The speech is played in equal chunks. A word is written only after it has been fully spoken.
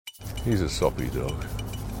He's a soppy dog.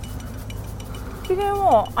 Do you know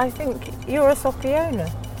what? I think you're a soppy owner.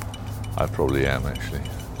 I probably am, actually.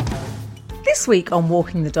 This week on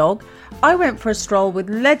Walking the Dog, I went for a stroll with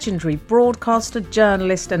legendary broadcaster,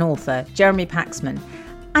 journalist and author Jeremy Paxman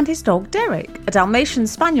and his dog Derek, a Dalmatian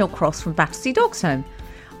Spaniel cross from Battersea Dogs Home.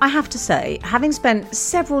 I have to say, having spent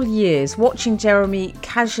several years watching Jeremy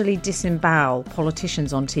casually disembowel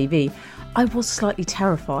politicians on TV, I was slightly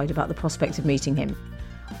terrified about the prospect of meeting him.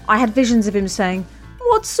 I had visions of him saying,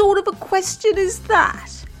 "What sort of a question is that?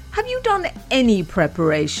 Have you done any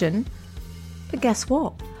preparation?" But guess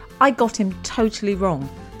what? I got him totally wrong.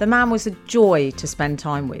 The man was a joy to spend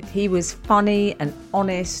time with. He was funny and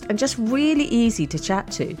honest and just really easy to chat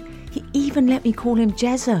to. He even let me call him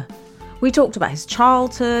Jezza. We talked about his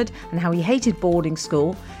childhood and how he hated boarding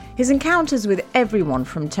school, his encounters with everyone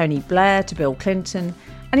from Tony Blair to Bill Clinton,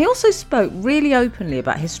 and he also spoke really openly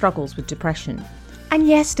about his struggles with depression. And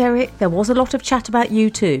yes, Derek, there was a lot of chat about you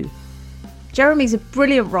too. Jeremy's a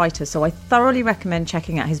brilliant writer, so I thoroughly recommend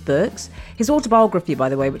checking out his books. His autobiography, by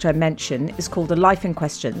the way, which I mentioned, is called A Life in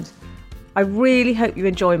Questions. I really hope you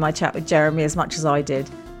enjoy my chat with Jeremy as much as I did.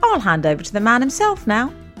 I'll hand over to the man himself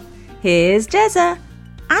now. Here's Jezza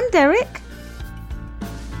and Derek.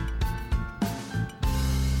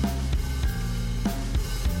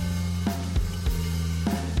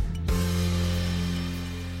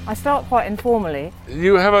 I start quite informally.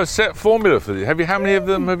 You have a set formula for this. How many of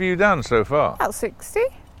them have you done so far? About 60.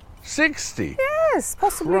 60? Yes,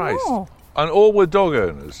 possibly Christ. more. And all were dog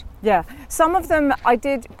owners? Yeah, some of them I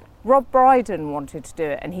did. Rob Brydon wanted to do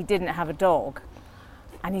it and he didn't have a dog.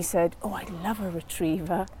 And he said, "Oh, I'd love a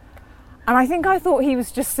retriever." And I think I thought he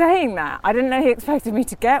was just saying that. I didn't know he expected me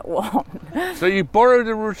to get one. So you borrowed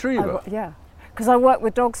a retriever? Yeah, because I work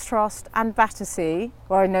with Dogs Trust and Battersea,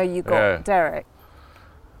 where I know you got Derek.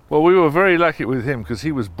 Well, we were very lucky with him because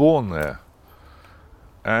he was born there.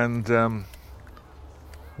 And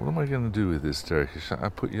what am I going to do with this, Derek? I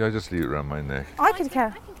just leave it around my neck. I can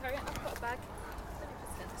carry it. I've got a bag.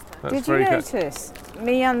 Did you notice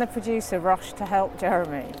me and the producer rushed to help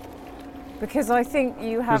Jeremy? Because I think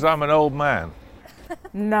you have... Because I'm an old man.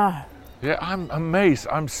 No. Yeah, I'm amazed.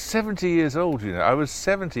 I'm 70 years old, you know. I was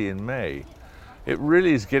 70 in May. It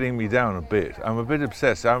really is getting me down a bit. I'm a bit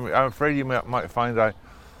obsessed. I'm afraid you might find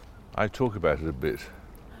I talk about it a bit.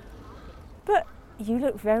 But you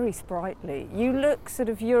look very sprightly. You look sort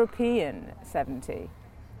of European 70.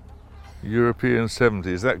 European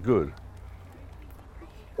 70, is that good?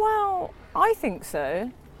 Well, I think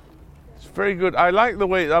so. It's very good. I like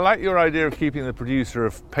your idea of keeping the producer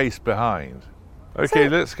a pace behind. Okay,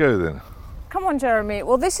 let's go then. Come on, Jeremy.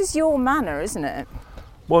 Well, this is your manor, isn't it?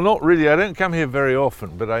 Well, not really. I don't come here very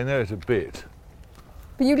often, but I know it a bit.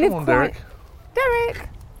 But you live Come on, quite... Derek. Derek!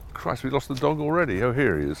 Christ, we lost the dog already. Oh,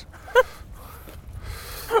 here he is.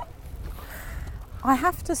 I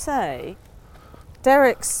have to say,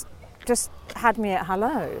 Derek's just had me at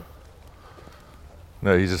hello.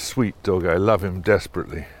 No, he's a sweet dog. I love him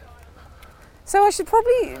desperately. So I should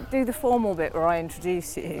probably do the formal bit where I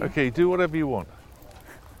introduce you. Okay, do whatever you want.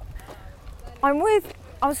 I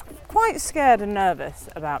was quite scared and nervous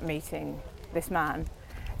about meeting this man.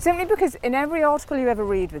 Simply because in every article you ever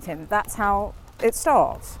read with him, that's how it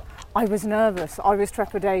starts. I was nervous, I was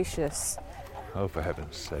trepidatious. Oh, for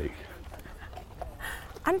heaven's sake.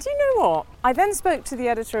 And do you know what? I then spoke to the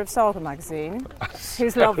editor of Saga magazine,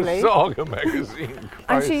 who's lovely. Saga magazine.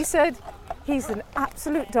 And she said, he's an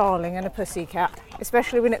absolute darling and a pussycat,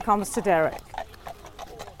 especially when it comes to Derek.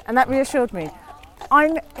 And that reassured me.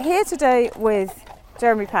 I'm here today with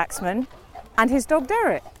Jeremy Paxman and his dog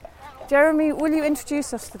Derek. Jeremy, will you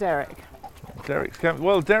introduce us to Derek? Derek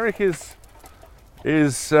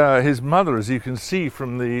is his mother, as you can see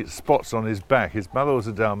from the spots on his back. His mother was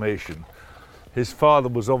a Dalmatian. His father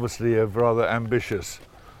was obviously a rather ambitious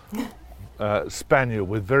spaniel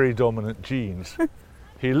with very dominant genes.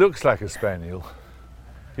 He looks like a spaniel.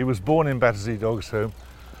 He was born in Battersea Dogs Home,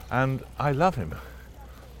 and I love him.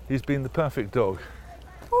 He's been the perfect dog.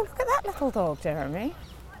 Oh, look at that little dog, Jeremy.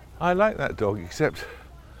 I like that dog, except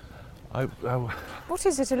What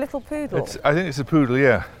is it, a little poodle? I think it's a poodle,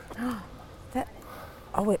 yeah.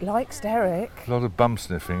 Oh, it likes Derek. A lot of bum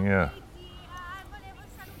sniffing, yeah.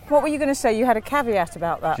 What were you going to say? You had a caveat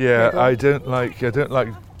about that. Yeah, poodle. I don't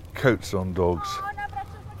like coats on dogs.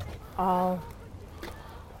 Oh.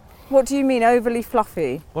 What do you mean, overly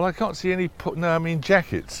fluffy? Well, I can't see any. I mean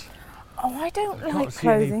jackets. Oh, I don't like can't see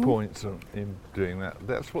clothing. any points in doing that.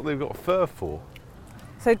 That's what they've got fur for.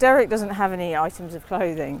 So Derek doesn't have any items of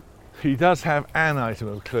clothing. He does have an item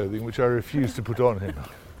of clothing which I refuse to put on him.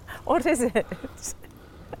 What is it?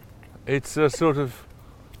 It's a sort of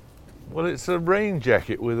Well, it's a rain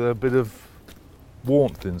jacket with a bit of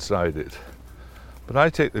warmth inside it. But I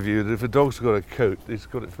take the view that if a dog's got a coat, it's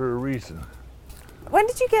got it for a reason. When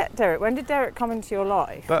did you get Derek? When did Derek come into your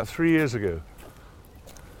life? About 3 years ago.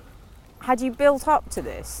 Had you built up to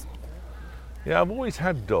this? Yeah, I've always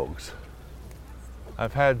had dogs.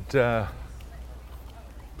 I've had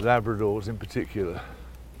Labradors in particular.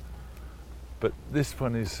 But this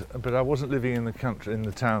one is, but I wasn't living in the country, in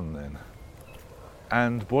the town then.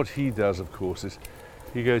 And what he does, of course, is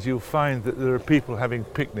he goes, you'll find that there are people having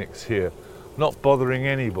picnics here, not bothering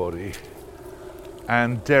anybody.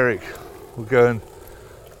 And Derek will go and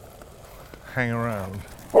hang around.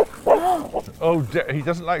 Oh, he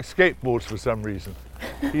doesn't like skateboards for some reason.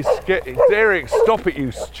 He's Derek, stop it,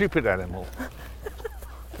 you stupid animal.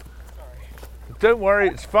 Don't worry,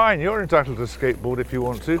 it's fine. You're entitled to skateboard if you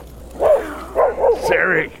want to.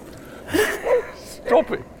 Derek,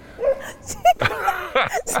 stop it.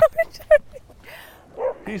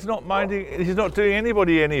 He's not minding, he's not doing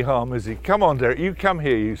anybody any harm, is he? Come on, Derek, you come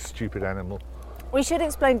here, you stupid animal. We should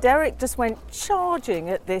explain, Derek just went charging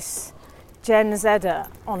at this Gen Zedder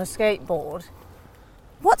on a skateboard.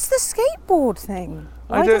 What's the skateboard thing?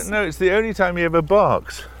 I don't know, it's the only time he ever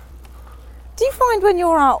barks. Do you find when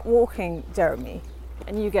you're out walking, Jeremy,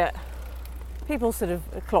 and you get people sort of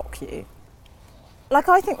clock you? Like,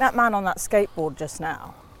 I think that man on that skateboard just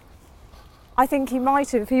now, I think he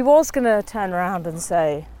might have, if he was going to turn around and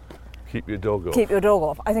say, keep your dog off. Keep your dog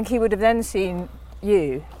off, I think he would have then seen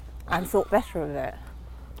you and thought better of it.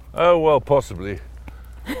 Oh, well, possibly.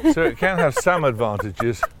 So it can have some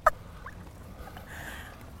advantages.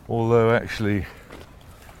 Although, actually,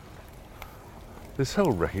 this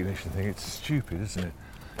whole recognition thing, it's stupid, isn't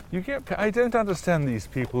it? I don't understand these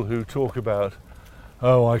people who talk about,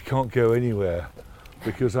 oh, I can't go anywhere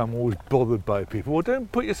because I'm always bothered by people. Well,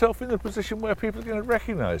 don't put yourself in the position where people are going to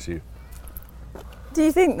recognise you. Do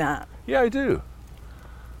you think that? Yeah, I do.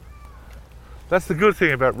 That's the good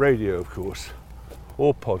thing about radio, of course,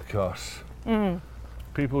 or podcasts.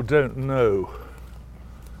 People don't know.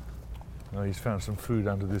 Oh, he's found some food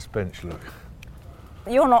under this bench, look.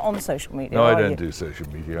 You're not on social media, No, I are don't you? do social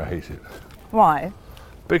media, I hate it. Why?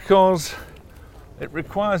 Because it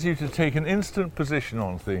requires you to take an instant position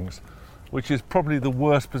on things, which is probably the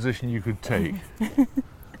worst position you could take.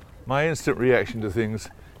 My instant reaction to things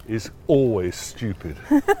is always stupid.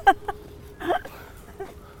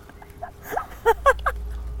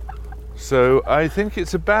 So I think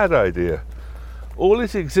it's a bad idea. All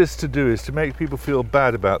it exists to do is to make people feel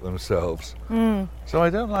bad about themselves. So I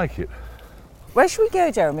don't like it. Where should we go,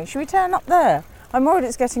 Jeremy? Should we turn up there? I'm worried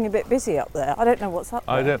it's getting a bit busy up there. I don't know what's up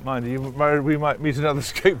there. I don't mind. We might meet another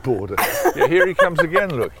skateboarder. Yeah, here he comes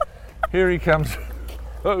again, look. Here he comes.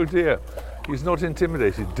 Oh dear. He's not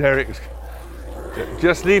intimidated. Derek.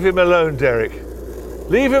 Just leave him alone, Derek.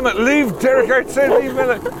 Leave Derek, I'd say leave him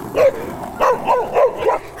alone.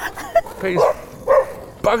 Pays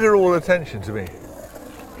bugger all attention to me.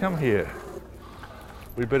 Come here.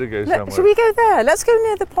 We better go somewhere. Should we go there? Let's go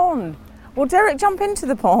near the pond. Will Derek jump into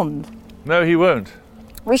the pond? No, he won't.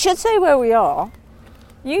 We should say where we are.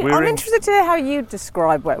 I'm interested to hear how you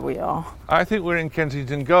describe where we are. I think we're in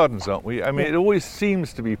Kensington Gardens, aren't we? I mean, It always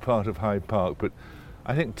seems to be part of Hyde Park, but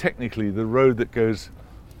I think technically the road that goes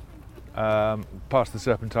past the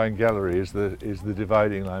Serpentine Gallery is the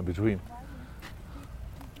dividing line between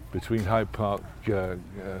Hyde Park,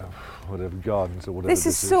 whatever Gardens or whatever. This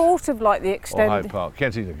is sort of like the or extended. Hyde Park,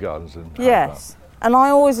 Kensington Gardens and Hyde Park. Yes, and I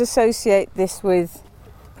always associate this with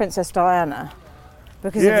Princess Diana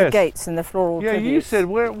because of the gates and the floral tributes. You said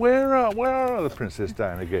where are the Princess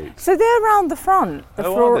Diana gates? So they're around the front.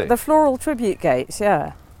 Are they? The floral tribute gates.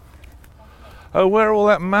 Yeah. Oh, where all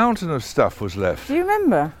that mountain of stuff was left. Do you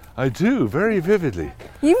remember? I do, very vividly.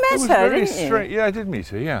 You met her, didn't you? Yeah, I did meet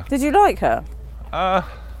her. Yeah. Did you like her? Yeah,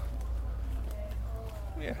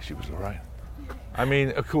 she was all right. I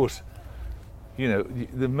mean, of course, you know,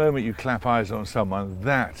 the moment you clap eyes on someone,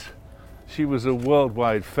 she was a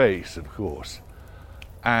worldwide face, of course.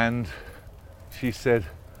 And she said,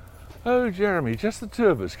 oh, Jeremy, just the two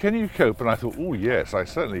of us, can you cope? And I thought, oh, yes, I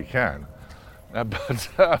certainly can. But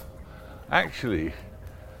actually,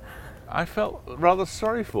 I felt rather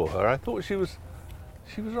sorry for her. I thought she was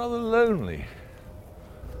rather lonely.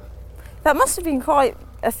 That must have been quite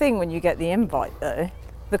a thing when you get the invite, though.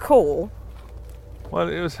 The call. Well,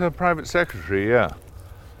 it was her private secretary, yeah.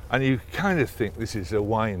 And you kind of think this is a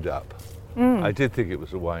wind-up. I did think it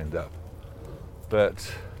was a wind-up.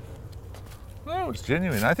 But, no, it's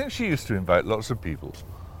genuine. I think she used to invite lots of people.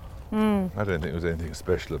 I don't think there was anything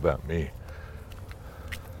special about me.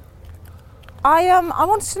 I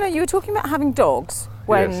wanted to know, you were talking about having dogs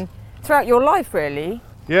when throughout your life, really.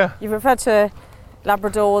 Yeah, You've referred to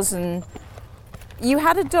Labradors, and you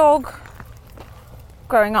had a dog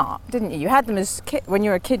growing up, didn't you? You had them as when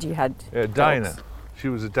you were a kid. You had Dinah. dogs. She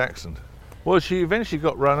was a Dachshund. Well, she eventually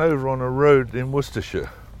got run over on a road in Worcestershire.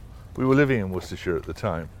 We were living in Worcestershire at the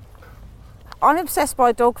time. I'm obsessed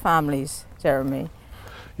by dog families, Jeremy.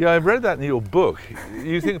 Yeah, I've read that in your book.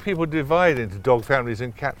 You think people divide into dog families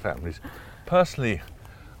and cat families. Personally,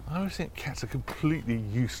 I always think cats are completely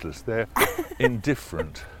useless. They're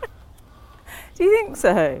indifferent. Do you think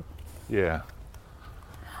so? Yeah.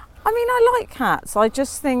 I mean, I like cats. I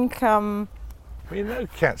just think, I mean, no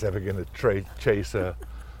cat's ever going to chase a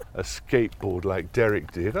skateboard like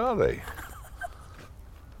Derek did, are they?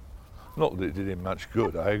 Not that it did him much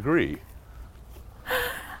good, I agree.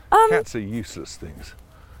 Cats are useless things.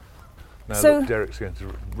 Now So- look, Derek's going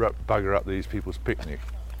to bugger up these people's picnic.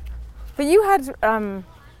 but you had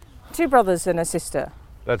 2 brothers and a sister.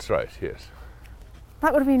 That's right, yes.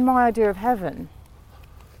 That would have been my idea of heaven.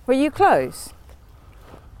 Were you close?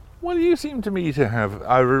 Well, you seem to me to have,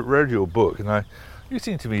 I read your book, and you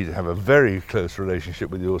seem to me to have a very close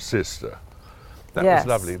relationship with your sister. That Yes. was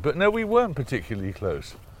lovely. But no, we weren't particularly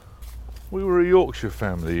close. We were a Yorkshire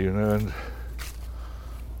family, and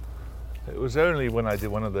it was only when I did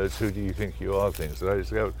one of those "Who do you think you are" things that I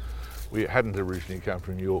discovered we hadn't originally come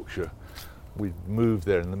from Yorkshire. We'd moved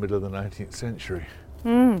there in the middle of the 19th century.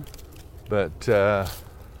 But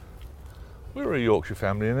we were a Yorkshire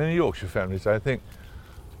family, and in Yorkshire families, I think,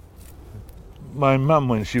 my mum,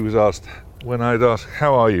 when I'd ask,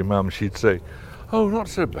 "How are you, Mum?" she'd say, "Oh, not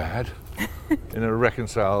so bad," in a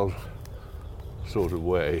reconciled sort of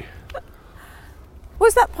way.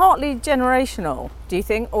 Was that partly generational, do you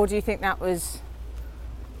think? Or do you think that was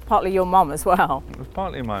partly your mum as well? It was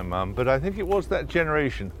partly my mum, but I think it was that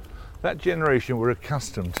generation. That generation were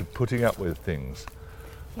accustomed to putting up with things.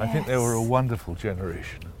 I think they were a wonderful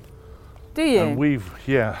generation. Do you?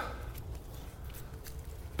 And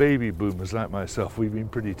baby boomers like myself, we've been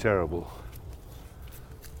pretty terrible.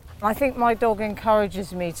 I think my dog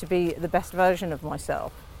encourages me to be the best version of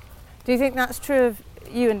myself. Do you think that's true of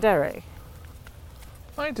you and Derek?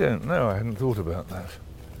 I don't know, I hadn't thought about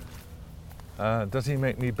that. Does he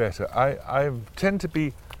make me better? I tend to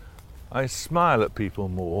be, I smile at people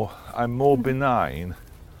more, I'm more benign,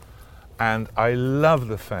 and I love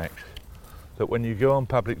the fact that when you go on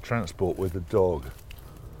public transport with a dog,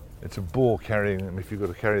 it's a bore carrying them if you've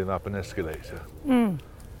got to carry them up an escalator.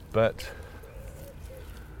 But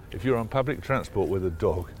if you're on public transport with a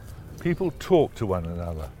dog, people talk to one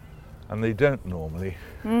another, and they don't normally.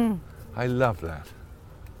 I love that.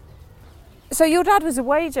 So your dad was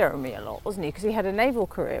away, Jeremy, a lot, wasn't he? Because he had a naval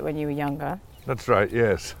career when you were younger. That's right,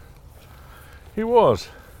 yes. He was.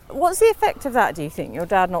 What's the effect of that, do you think, your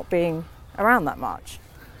dad not being around that much?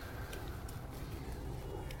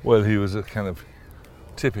 Well, he was a kind of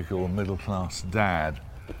typical middle-class dad,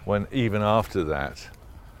 when even after that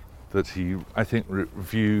he, I think,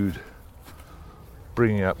 viewed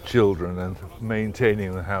bringing up children and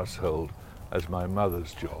maintaining the household as my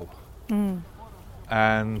mother's job.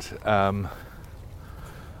 And I'm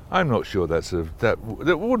not sure that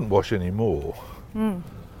wouldn't wash anymore.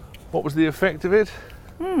 What was the effect of it?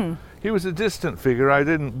 He was a distant figure. I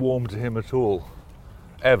didn't warm to him at all,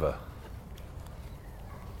 ever.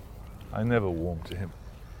 I never warmed to him,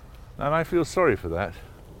 and I feel sorry for that.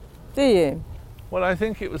 Do you? Well, I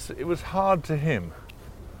think it was hard to him.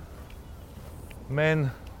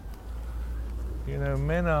 Men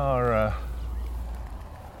are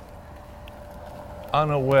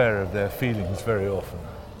unaware of their feelings very often,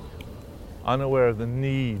 unaware of the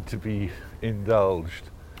need to be indulged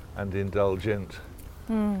and indulgent,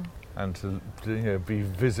 and to be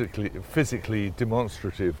physically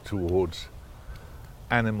demonstrative towards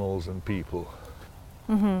animals and people.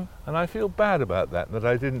 And I feel bad about that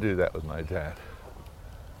I didn't do that with my dad.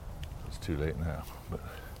 It's too late now.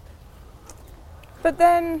 But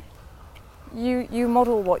then you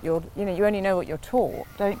model what you only know what you're taught,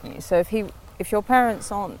 don't you? So if your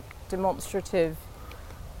parents aren't demonstrative,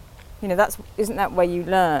 isn't that where you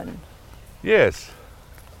learn? Yes,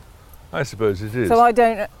 I suppose it is.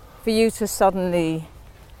 So for you to suddenly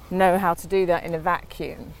know how to do that in a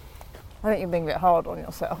vacuum, I think you're being a bit hard on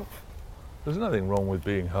yourself. There's nothing wrong with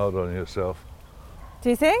being hard on yourself. Do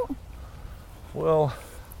you think? Well,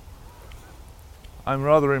 I'm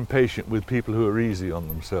rather impatient with people who are easy on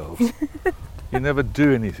themselves. You never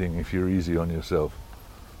do anything if you're easy on yourself.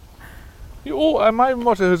 My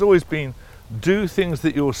motto has always been, do things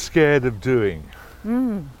that you're scared of doing.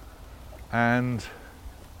 And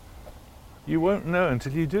you won't know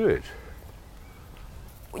until you do it.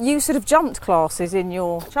 you sort of jumped classes in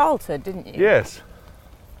your childhood, didn't you? Yes.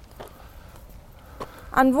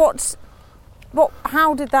 And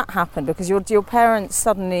how did that happen? Because your parents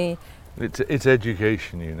suddenly... It's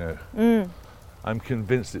education, you know. Mm. I'm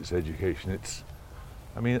convinced it's education.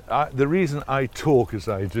 The reason I talk as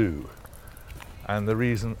I do, and the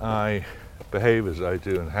reason I behave as I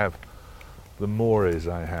do and have the mores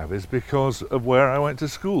I have, is because of where I went to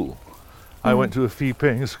school. I went to a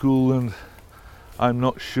fee-paying school, and I'm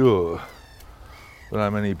not sure that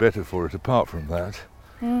I'm any better for it apart from that.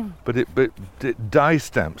 But it die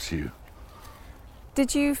stamps you.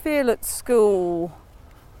 Did you feel at school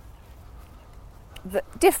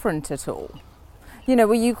different at all? You know,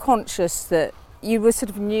 were you conscious that you were sort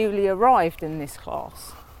of newly arrived in this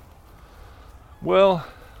class? Well,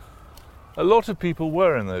 a lot of people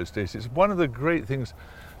were in those days. It's one of the great things.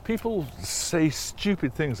 People say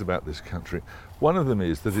stupid things about this country. One of them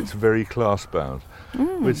is that it's very class bound.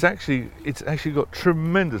 It's actually got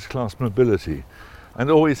tremendous class mobility, and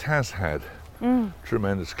always has had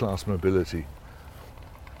tremendous class mobility.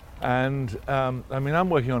 And I'm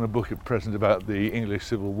working on a book at present about the English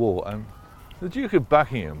Civil War, and the Duke of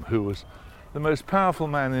Buckingham, who was the most powerful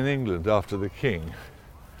man in England after the King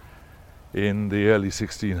in the early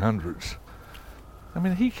 1600s,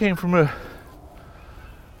 he came from a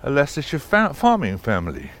Leicestershire farming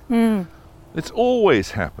family. It's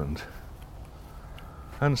always happened.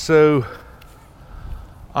 And so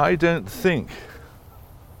I don't think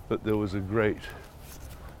that there was a great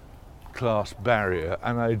class barrier,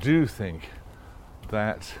 and I do think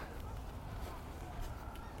that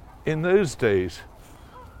in those days,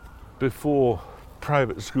 before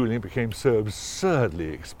private schooling became so absurdly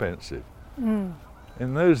expensive,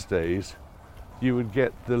 in those days you would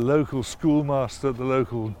get the local schoolmaster, the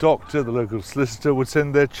local doctor, the local solicitor would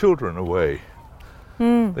send their children away.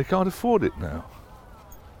 They can't afford it now.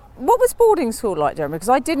 What was boarding school like, Jeremy? Because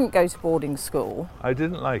I didn't go to boarding school. I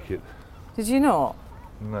didn't like it. Did you not?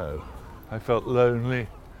 No. I felt lonely,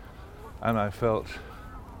 and I felt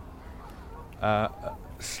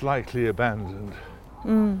slightly abandoned.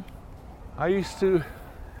 It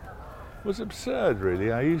was absurd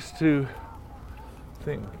really. I used to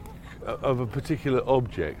think of a particular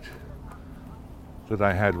object that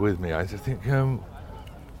I had with me. I used to think,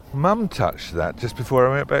 Mum touched that just before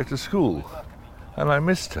I went back to school, and I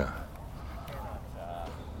missed her.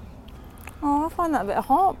 Oh, I find that a bit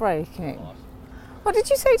heartbreaking. What did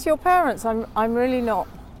you say to your parents? I'm really not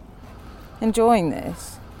enjoying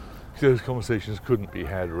this. Those conversations couldn't be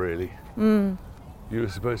had really. You were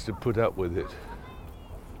supposed to put up with it.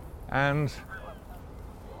 And,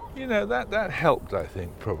 that helped, I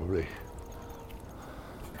think, probably.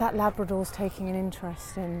 That Labrador's taking an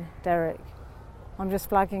interest in Derek. I'm just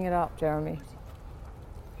flagging it up, Jeremy.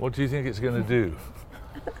 What do you think it's going to do?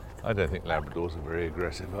 I don't think Labradors are very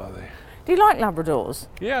aggressive, are they? Do you like Labradors?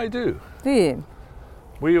 Yeah, I do. Do you?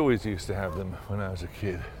 We always used to have them when I was a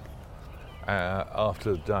kid,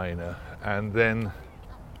 after the diner, and then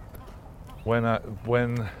when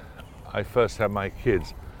I first had my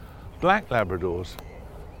kids, black Labradors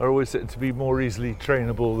are always said to be more easily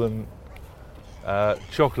trainable than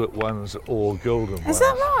chocolate ones or golden ones. Is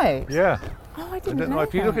that right? Yeah. Oh, I I didn't don't know know.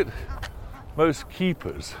 If you that. look at most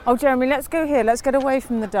keepers. Oh, Jeremy, let's go here. Let's get away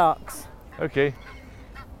from the ducks. Okay.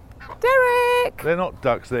 Derek! They're not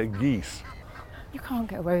ducks, they're geese. You can't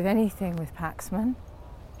get away with anything with Paxman.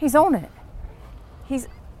 He's on it. He's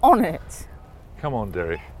on it. Come on,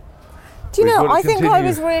 Derek. Do you We've know, got to I think I continue.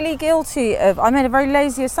 was really guilty of... I made a very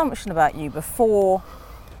lazy assumption about you before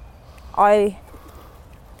I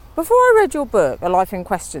read your book, A Life in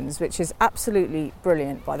Questions, which is absolutely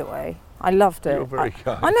brilliant, by the way. I loved it. You're very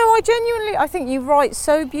kind. I know, I think you write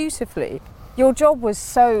so beautifully. Your job was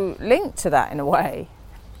so linked to that in a way.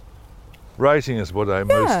 Writing is what I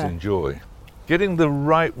most enjoy. Getting the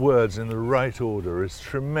right words in the right order is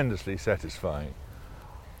tremendously satisfying.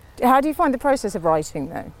 How do you find the process of writing,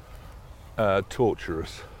 though?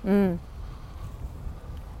 Torturous.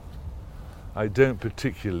 I don't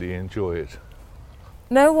particularly enjoy it.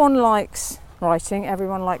 No one likes writing,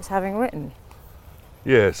 everyone likes having written.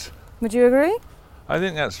 Yes, Would you agree? I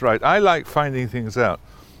think that's right. I like finding things out.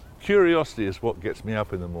 Curiosity is what gets me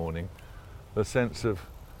up in the morning. The sense of,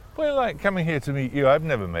 well, like coming here to meet you, I've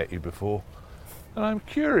never met you before, and I'm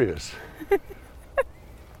curious.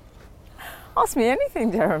 Ask me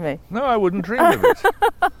anything, Jeremy. No, I wouldn't dream of it.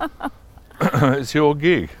 It's your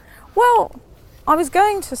gig. Well, I was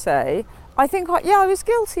going to say, I think, I was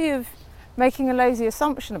guilty of making a lazy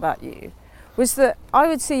assumption about you, was that I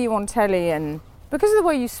would see you on telly and because of the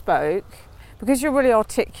way you spoke, because you're really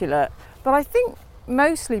articulate, but I think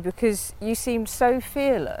mostly because you seemed so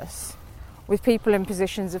fearless with people in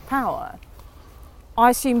positions of power.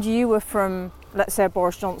 I assumed you were from, let's say, a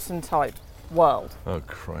Boris Johnson type world. Oh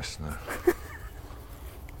Christ, no.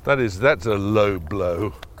 That's a low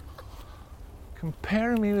blow.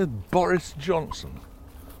 Comparing me with Boris Johnson,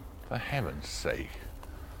 for heaven's sake.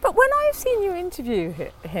 But when I've seen you interview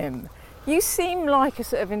him, you seem like a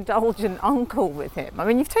sort of indulgent uncle with him. I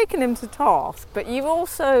mean, you've taken him to task, but you've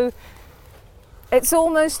also... It's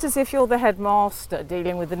almost as if you're the headmaster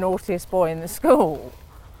dealing with the naughtiest boy in the school.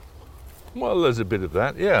 Well, there's a bit of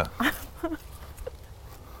that, yeah.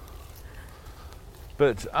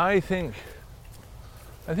 But I think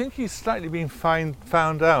he's slightly been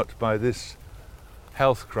found out by this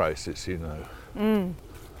health crisis, you know.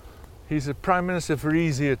 He's a Prime Minister for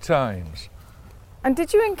easier times. And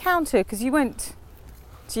did you encounter, because you went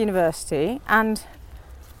to university, and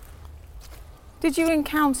did you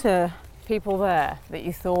encounter people there that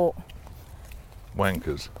you thought...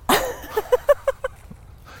 Wankers.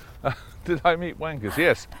 Did I meet wankers?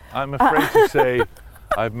 Yes, I'm afraid to say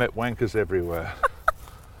I've met wankers everywhere.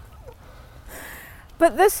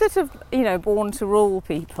 But this sort of, born to rule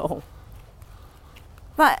people,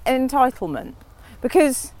 that entitlement,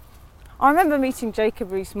 because I remember meeting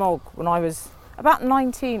Jacob Rees-Mogg when I was about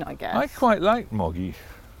 19, I guess. I quite like Moggy.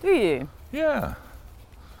 Do you? Yeah.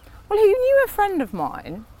 Well, he knew a friend of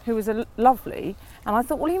mine who was lovely, and I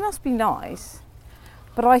thought, well, he must be nice.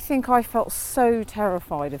 But I think I felt so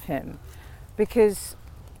terrified of him because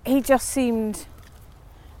he just seemed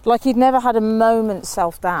like he'd never had a moment's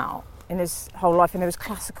self-doubt in his whole life, and there was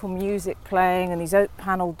classical music playing and these oak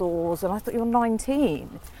panel doors, and I thought, you're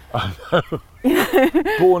 19. I know.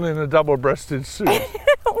 Born in a double-breasted suit.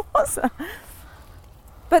 What's that?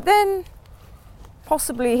 But then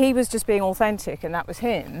possibly he was just being authentic and that was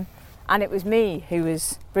him, and it was me who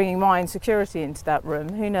was bringing my insecurity into that room.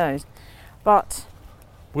 Who knows? But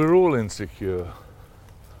we're all insecure.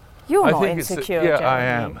 You're not insecure, yeah,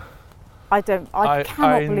 Jeremy. I am. I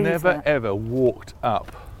cannot believe I never that. ever walked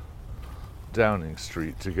up Downing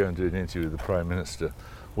Street to go and do an interview with the Prime Minister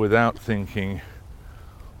without thinking,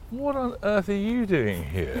 what on earth are you doing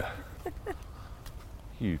here?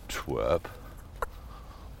 You twerp.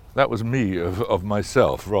 That was me of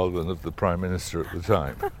myself rather than of the Prime Minister at the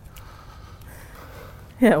time.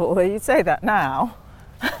 Yeah, well, you'd say that now.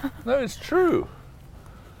 No, it's true.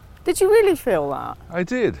 Did you really feel that? I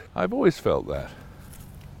did. I've always felt that.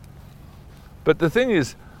 But the thing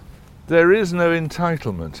is, there is no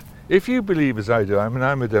entitlement. If you believe as I do,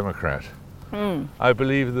 I'm a Democrat. I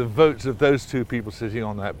believe the votes of those two people sitting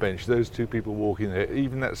on that bench, those two people walking there,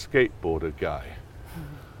 even that skateboarder guy,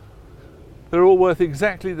 they're all worth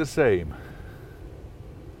exactly the same.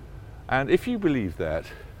 And if you believe that,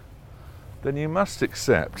 then you must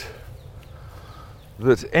accept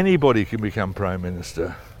that anybody can become Prime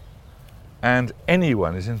Minister and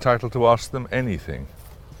anyone is entitled to ask them anything.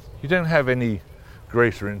 You don't have any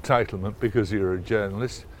greater entitlement because you're a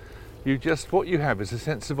journalist. What you have is a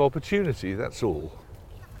sense of opportunity, that's all.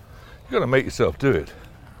 You've got to make yourself do it.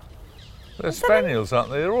 They're spaniels, aren't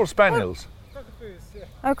they? They're all spaniels. Cockapoos, yeah.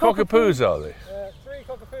 Oh, Cockapoos, are they? 3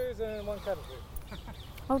 cockapoos and 1 cockapoo.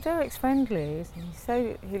 Oh, Derek's friendly, isn't he?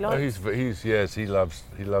 So he likes...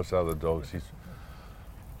 He loves other dogs.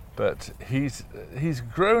 He's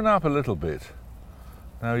grown up a little bit.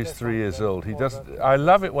 Now he's 3 years old. I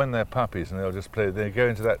love it when they're puppies and they'll just play. They go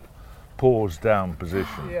into that paws down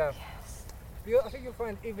position. Yeah. I think you'll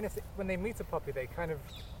find even when they meet a puppy, they kind of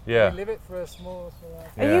Yeah. they live it for a small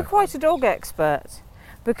Are you quite a dog expert?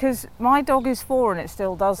 Because my dog is 4 and it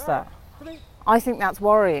still does that. Really? I think that's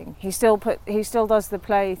worrying. He still does the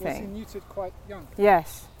play Was he thing. neutered quite young?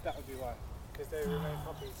 Yes. That would be why. Because they remain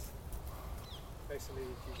puppies. Basically, if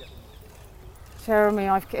you get them. Jeremy,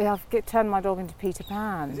 I've turned my dog into Peter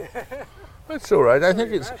Pan. That's all right. I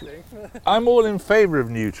think it's. I'm all in favour of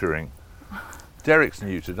neutering. Derek's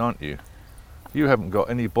neutered, aren't you? You haven't got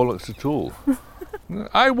any bollocks at all.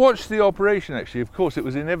 I watched the operation actually. Of course, it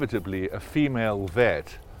was inevitably a female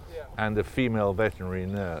vet and a female veterinary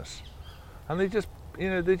nurse, and they just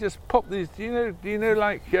pop these.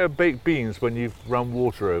 Like baked beans when you run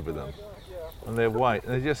water over them, and they're white,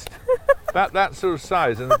 and they just that sort of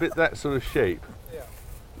size and a bit that sort of shape.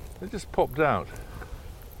 They just popped out.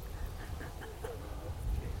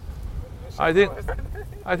 I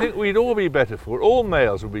think we'd all be better for it. All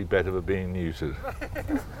males would be better for being neutered.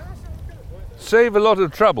 Save a lot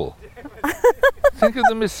of trouble. Think of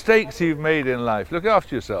the mistakes you've made in life. Look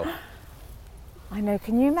after yourself. I know.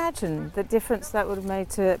 Can you imagine the difference that would have made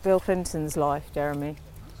to Bill Clinton's life, Jeremy?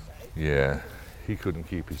 Yeah, he couldn't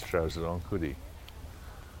keep his trousers on, could he?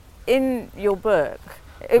 in your book,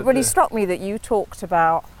 it really struck me that you talked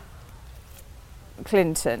about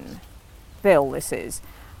Clinton, Bill this is,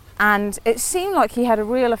 and it seemed like he had a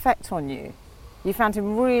real effect on you. You found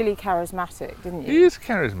him really charismatic, didn't you? He is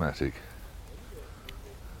charismatic.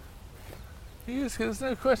 There's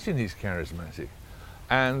no question he's charismatic.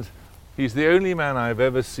 And he's the only man I've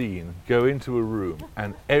ever seen go into a room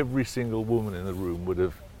and every single woman in the room would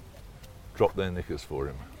have dropped their knickers for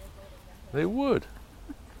him. They would.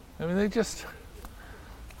 I mean, he just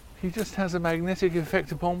has a magnetic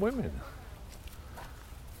effect upon women.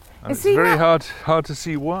 And it's very hard to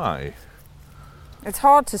see why. It's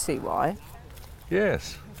hard to see why.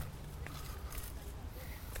 Yes.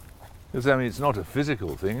 Because, I mean, it's not a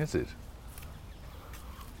physical thing, is it?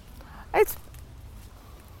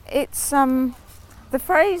 It's the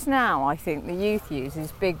phrase now, I think, the youth use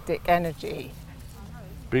is big dick energy.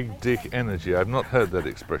 Big dick energy. I've not heard that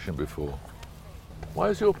expression before. Why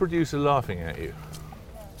is your producer laughing at you?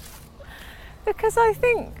 Because I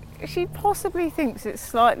think she possibly thinks it's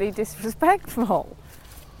slightly disrespectful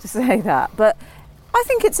to say that. But I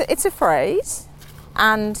think it's a phrase.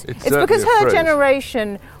 And it's because her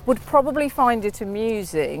generation would probably find it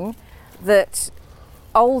amusing that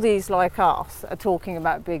oldies like us are talking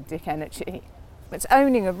about big dick energy. It's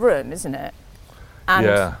owning a room, isn't it? And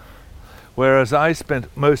yeah. Whereas I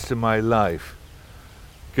spent most of my life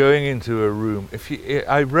going into a room.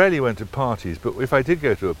 I rarely went to parties, but if I did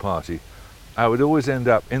go to a party, I would always end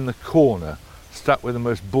up in the corner, stuck with the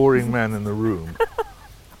most boring man in the room,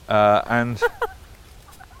 and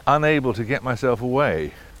unable to get myself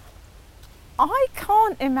away. I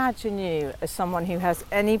can't imagine you as someone who has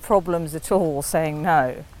any problems at all saying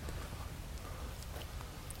no,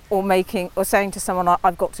 or saying to someone,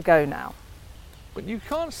 "I've got to go now." But you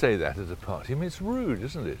can't say that at a party. I mean, it's rude,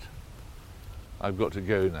 isn't it? I've got to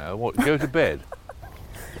go now. What? Go to bed?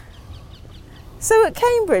 So at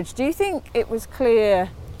Cambridge, do you think it was clear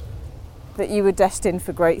that you were destined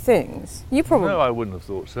for great things? You probably... No, I wouldn't have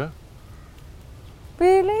thought so.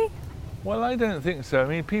 Really? Well, I don't think so. I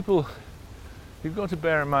mean, you've got to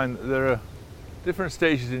bear in mind that there are different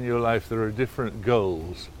stages in your life, there are different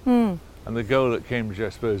goals. And the goal at Cambridge, I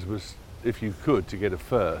suppose, was, if you could, to get a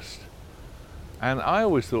first. And I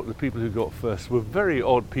always thought the people who got first were very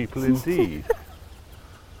odd people indeed.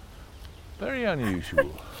 Very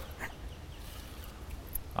unusual.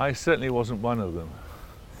 I certainly wasn't one of them.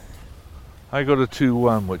 I got a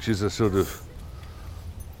 2-1, which is a sort of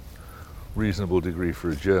reasonable degree for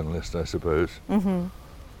a journalist, I suppose. Mm-hmm.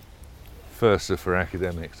 First are for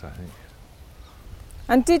academics, I think.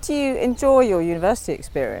 And did you enjoy your university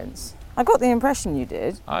experience? I got the impression you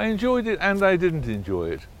did. I enjoyed it and I didn't enjoy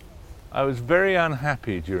it. I was very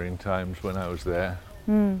unhappy during times when I was there.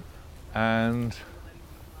 And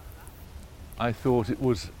I thought it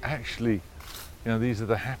was actually, these are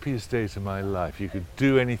the happiest days of my life. You could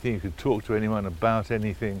do anything, you could talk to anyone about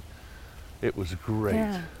anything. It was great.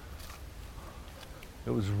 Yeah.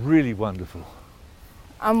 It was really wonderful.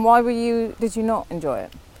 And why did you not enjoy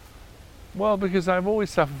it? Well, because I've always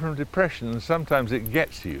suffered from depression, and sometimes it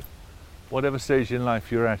gets you. Whatever stage in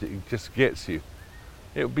life you're at, it just gets you.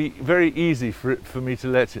 It would be very easy for me to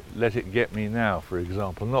let it get me now, for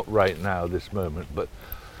example. Not right now, this moment, but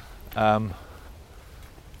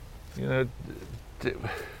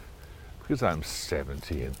because I'm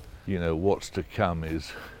 70 and what's to come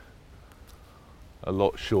is a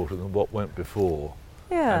lot shorter than what went before.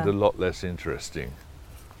 Yeah. And a lot less interesting.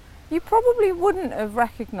 You probably wouldn't have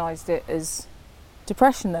recognised it as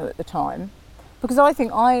depression though at the time, because I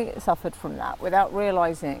think I suffered from that without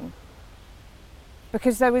realising,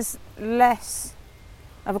 because there was less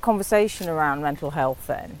of a conversation around mental health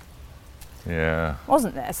then. Yeah.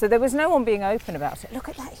 Wasn't there? So there was no one being open about it. Look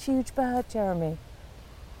at that huge bird, Jeremy.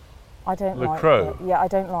 I don't like crow. Yeah, I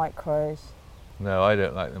don't like crows. No, I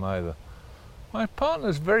don't like them either. My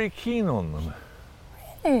partner's very keen on them.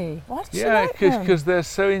 Really? Why does she like them? Yeah, because they're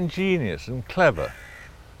so ingenious and clever.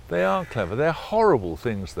 They are clever. They're horrible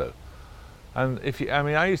things, though. And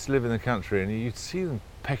I used to live in the country, and you'd see them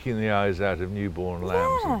pecking the eyes out of newborn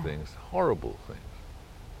lambs and things. Horrible things.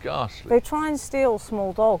 Ghastly. They try and steal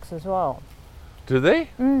small dogs as well. Do they?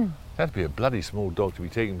 That'd be a bloody small dog to be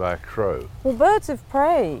taken by a crow. Well, birds of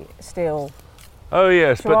prey steal. Oh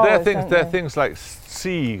yes, but they're they? things like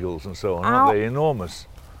sea eagles and so on, aren't they? Enormous.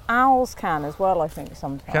 Owls can as well, I think,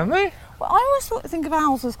 sometimes. Can they? Well, I always think of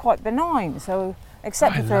owls as quite benign, so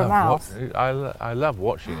except if they're a mouse. I love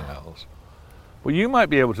watching owls. Well, you might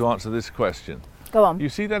be able to answer this question. Go on. You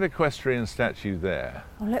see that equestrian statue there?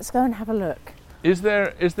 Well, let's go and have a look. Is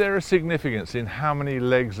there a significance in how many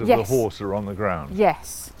legs of the horse are on the ground?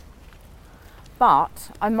 Yes. but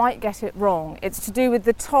I might get it wrong. It's to do with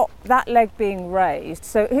the top, that leg being raised.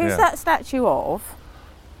 So who's Yeah. that statue of?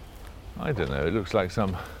 I don't know, it looks like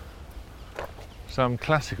some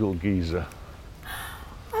classical geezer.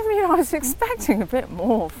 I mean, I was expecting a bit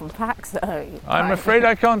more from Paxo. I'm afraid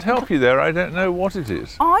I can't help you there, I don't know what it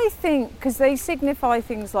is. I think because they signify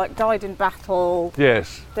things like died in battle,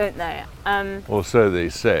 Yes, don't they? or so they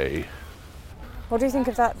say. What do you think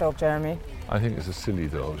of that dog, Jeremy? I think it's a silly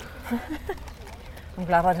dog. I'm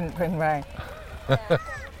glad I didn't bring Ray.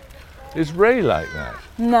 Is Ray like that?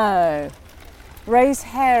 No. Ray's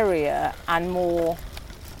hairier and more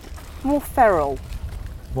feral.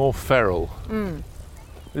 More feral?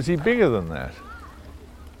 Is he bigger than that?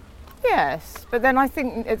 Yes, but then I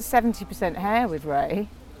think it's 70% hair with Ray.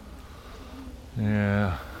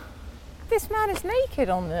 Yeah. This man is naked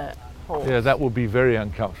on the horse. Yeah, that would be very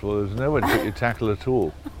uncomfortable. There's nowhere to put your tackle at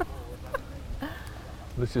all.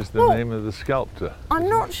 This is the name of the sculptor. I'm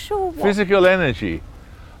not sure what. Physical energy.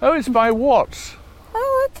 Oh, it's by Watts.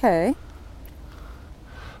 Oh, okay.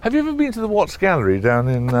 Have you ever been to the Watts Gallery down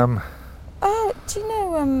in Oh, do you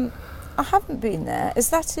know, I haven't been there. Is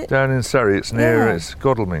that it? down in Surrey? It's near Yeah. it's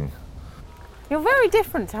Godalming. You're very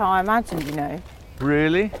different to how I imagined, you know.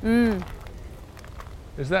 Really?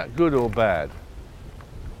 Is that good or bad?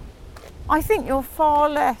 I think you're far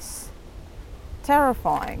less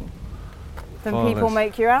terrifying than Far people less.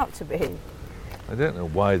 make you out to be. I don't know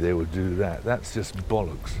why they would do that. That's just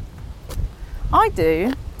bollocks. I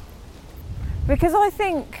do. Because I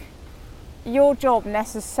think your job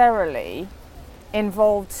necessarily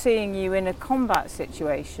involved seeing you in a combat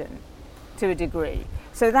situation to a degree.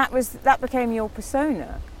 So that became your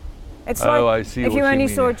persona. It's Oh, like I see if what you you only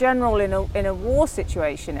mean, saw a yeah. general general in a war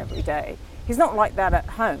situation every day. He's not like that at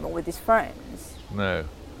home or with his friends. No.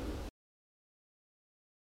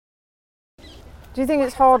 Do you think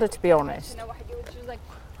it's harder to be honest?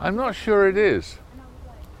 I'm not sure it is.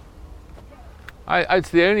 It's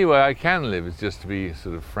the only way I can live is just to be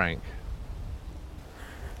sort of frank.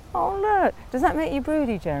 Oh look, does that make you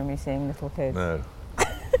broody, Jeremy, seeing little kids? No.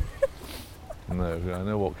 No, I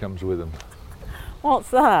know what comes with them. What's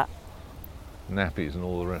that? Nappies and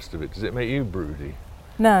all the rest of it. Does it make you broody?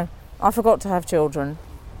 No, I forgot to have children.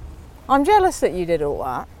 I'm jealous that you did all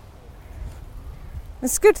that.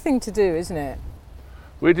 It's a good thing to do, isn't it?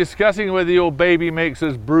 We're discussing whether your baby makes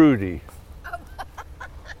us broody.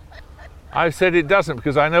 I said it doesn't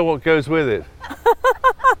because I know what goes with it.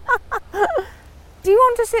 Do you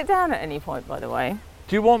want to sit down at any point, by the way?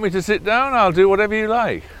 Do you want me to sit down? I'll do whatever you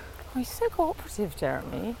like. Oh, you're so cooperative,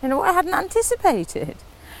 Jeremy. In a way I hadn't anticipated.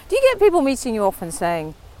 Do you get people meeting you often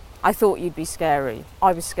saying, I thought you'd be scary,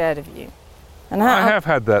 I was scared of you? And I have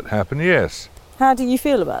had that happen, yes. How do you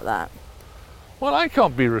feel about that? Well, I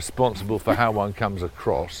can't be responsible for how one comes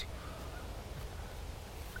across.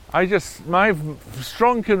 My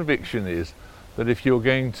strong conviction is that if you're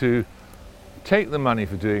going to take the money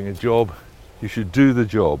for doing a job, you should do the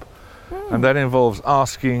job. And that involves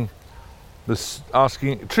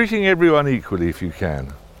treating everyone equally if you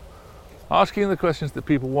can. Asking the questions that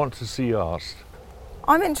people want to see asked.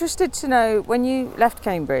 I'm interested to know, when you left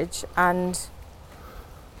Cambridge and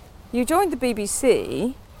you joined the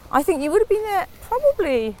BBC, I think you would have been there,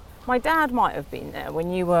 probably, my dad might have been there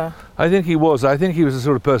when you were... I think he was. I think he was the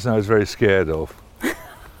sort of person I was very scared of.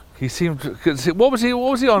 He seemed to, 'cause what was he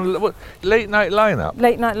on? What, late night lineup?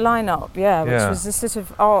 Late night lineup, yeah, which Yeah. was a sort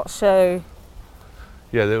of art show.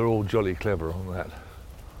 Yeah, they were all jolly clever on that.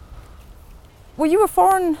 Well, you were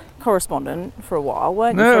foreign correspondent for a while,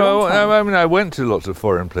 weren't you? for a No, long time? I mean I went to lots of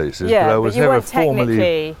foreign places, yeah, but I was you never weren't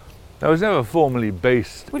technically. I was never formally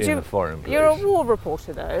based Would in you- a foreign place. You're a war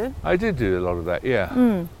reporter, though. I did do a lot of that,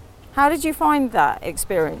 yeah. How did you find that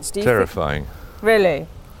experience? Do you Terrifying, really?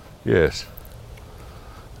 yes.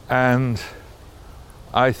 And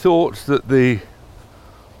I thought that the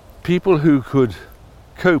people who could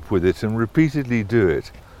cope with it and repeatedly do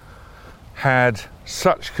it had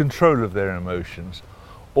such control of their emotions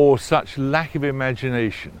or such lack of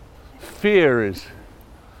imagination. Fear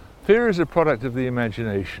is a product of the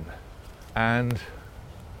imagination, and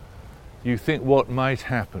you think what might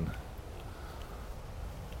happen.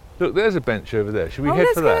 Look, there's a bench over there. Should we head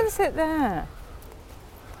let's for go that? and sit there.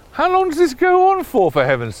 How long does this go on for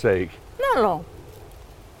heaven's sake? Not long.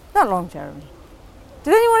 Not long, Jeremy.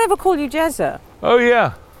 Did anyone ever call you Jezza? Oh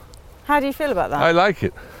yeah, How do you feel about that? I like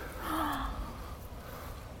it.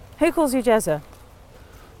 Who calls you Jezza?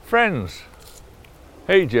 Friends.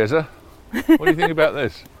 Hey Jezza, what do you think about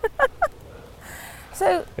this?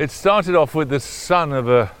 So, It started off with the son of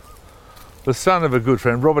a good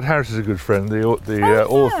friend. Robert Harris is a good friend, the yeah.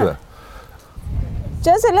 author.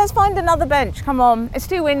 Joseph, let's find another bench. Come on, it's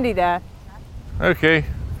too windy there. Okay.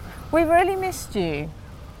 We've really missed you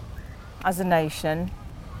as a nation.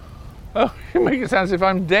 Oh, you make it sound as if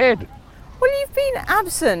I'm dead. Well, you've been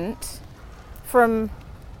absent from...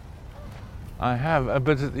 I have,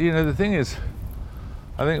 but the thing is,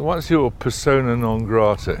 I think once you're persona non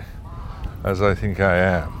grata, as I think I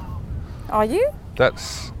am, Are you?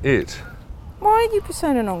 that's it. Why are you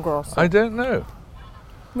persona non grata? I don't know.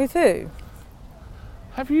 With who?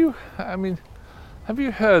 Have you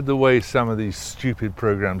heard the way some of these stupid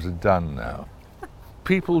programs are done now?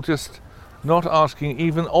 People just not asking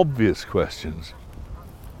even obvious questions.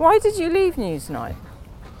 Why did you leave Newsnight?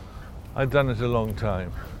 I'd done it a long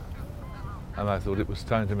time, and I thought it was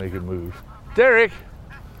time to make a move. Derek!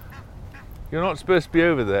 You're not supposed to be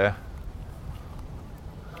over there.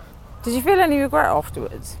 Did you feel any regret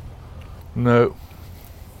afterwards? No.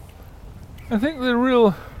 I think the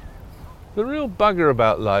real bugger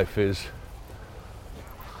about life is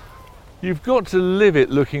you've got to live it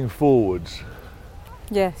looking forwards,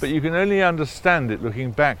 Yes. but you can only understand it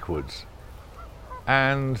looking backwards.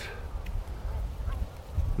 And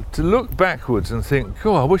to look backwards and think,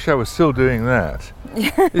 "God, I wish I was still doing that,"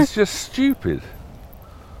 it's just stupid.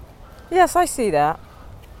 Yes, I see that.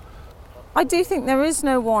 I do think there is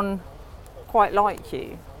no one quite like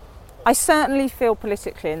you. I certainly feel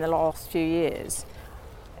politically in the last few years.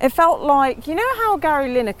 It felt like, you know how Gary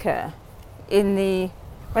Lineker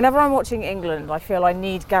whenever I'm watching England, I feel I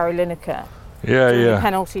need Gary Lineker Yeah, the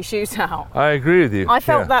penalty shootout. I agree with you. I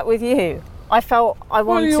felt that with you. I felt I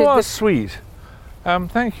Well, wanted you are sweet.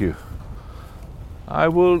 Thank you. I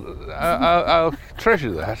will. I'll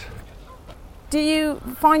treasure that. Do you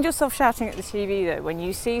find yourself shouting at the TV though when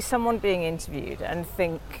you see someone being interviewed and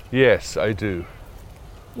think, Yes, I do.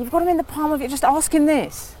 you've got him in the palm of your, just ask him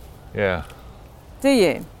this? Yeah. Do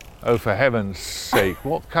you? Oh, for heaven's sake!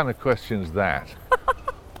 What kind of question's that?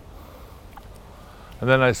 And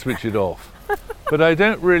then I switch it off. But I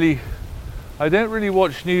don't really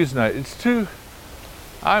watch Newsnight. It's too.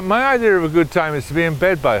 My idea of a good time is to be in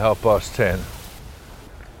bed by 10:30.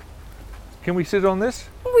 Can we sit on this?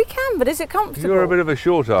 We can, but is it comfortable? You're a bit of a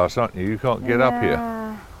short ass, aren't you? You can't get up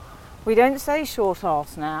here. We don't say short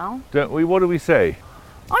arse now. Don't we? What do we say?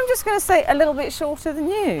 I'm just going to say a little bit shorter than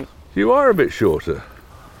you. You are a bit shorter.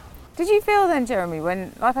 Did you feel then, Jeremy,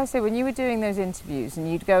 when, like I say, when you were doing those interviews and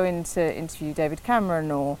you'd go in to interview David Cameron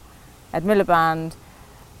or Ed Miliband,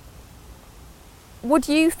 would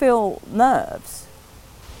you feel nerves?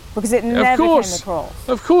 Because it never came across.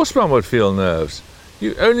 Of course one would feel nerves.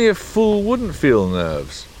 Only a fool wouldn't feel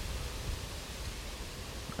nerves.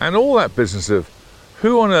 And all that business of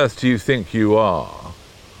who on earth do you think you are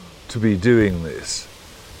to be doing this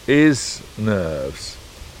is nerves.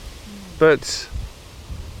 But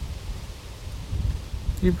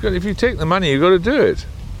if you take the money, you've got to do it.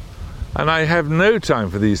 And I have no time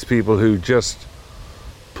for these people who just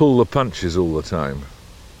pull the punches all the time.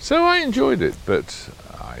 So I enjoyed it, but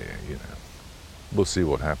we'll see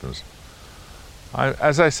what happens.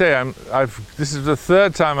 As I say, this is the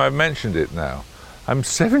third time I've mentioned it now. I'm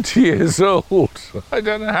 70 years old. I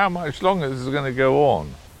don't know how much longer this is going to go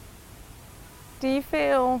on. Do you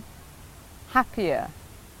feel happier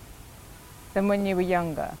than when you were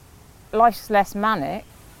younger? Life's less manic.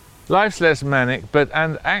 Life's less manic,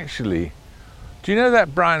 and actually, do you know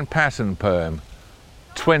that Brian Patton poem,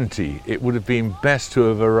 20, it would have been best to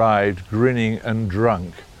have arrived grinning and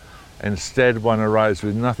drunk. Instead, one arrives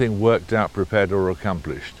with nothing worked out, prepared, or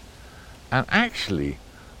accomplished. And actually,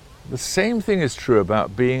 the same thing is true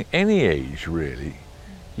about being any age, really.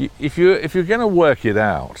 If you're going to work it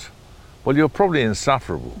out, well, you're probably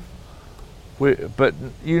insufferable. But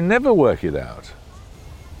you never work it out.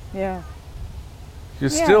 Yeah. You're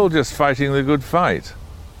still just fighting the good fight.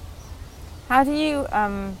 How do you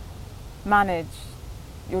manage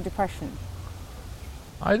your depression?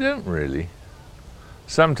 I don't really.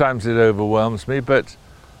 Sometimes it overwhelms me, but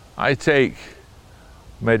I take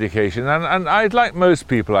medication. And I'd like most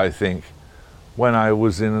people, I think, when I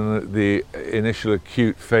was in the initial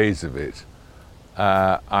acute phase of it,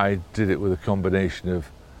 I did it with a combination of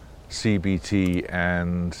CBT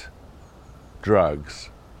and drugs.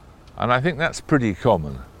 And I think that's pretty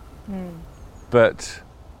common. But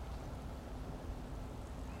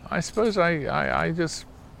I suppose I just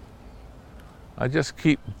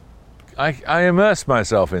keep... I immerse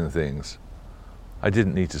myself in things. I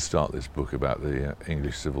didn't need to start this book about the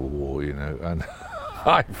English Civil War, and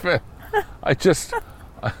I just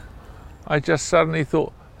suddenly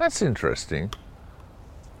thought, that's interesting.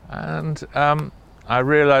 And I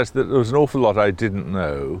realised that there was an awful lot I didn't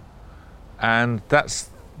know, and that's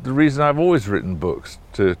the reason I've always written books,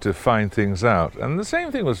 to find things out. And the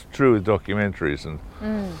same thing was true with documentaries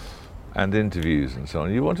and interviews and so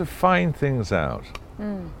on. You want to find things out.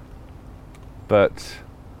 But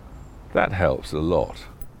that helps a lot.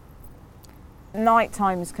 Night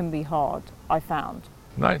times can be hard, I found.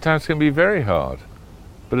 Night times can be very hard,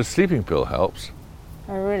 but a sleeping pill helps.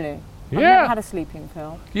 Oh, really? Yeah. I've never had a sleeping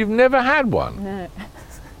pill. You've never had one? No.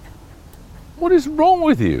 What is wrong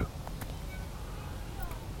with you?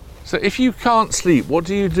 So if you can't sleep, what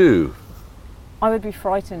do you do? I would be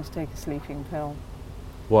frightened to take a sleeping pill.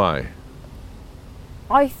 Why?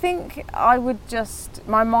 I think I would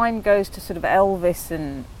my mind goes to sort of Elvis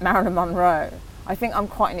and Marilyn Monroe. I think I'm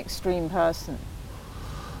quite an extreme person.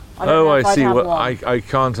 I don't know if I'd see. have Well, one. I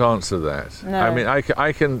can't answer that. No. I mean,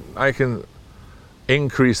 I can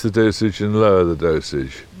increase the dosage and lower the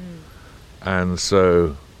dosage. And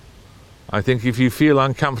so I think if you feel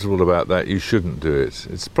uncomfortable about that, you shouldn't do it.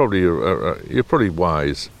 It's probably, you're probably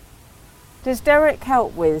wise. Does Derek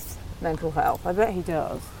help with mental health? I bet he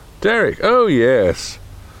does. Derek, oh yes.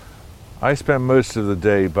 I spend most of the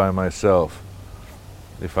day by myself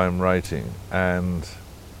if I'm writing, and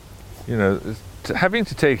you know, having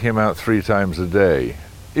to take him out 3 times a day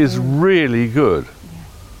is really good. Yeah.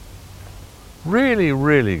 Really,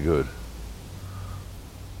 really good.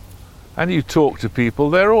 And you talk to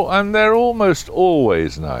people, they're almost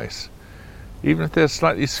always nice, even if they're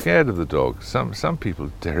slightly scared of the dog. Some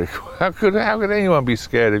people, Derek, how could anyone be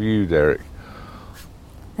scared of you, Derek?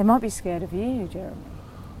 They might be scared of you, Jeremy.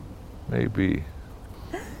 Maybe.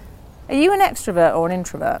 Are you an extrovert or an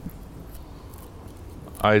introvert?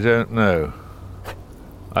 I don't know.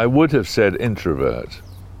 I would have said introvert.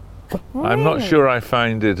 I'm not Really? sure I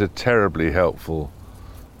find it a terribly helpful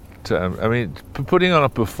term. I mean, putting on a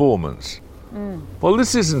performance. Well,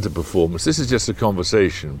 this isn't a performance, this is just a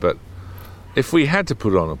conversation, but if we had to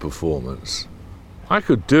put on a performance, I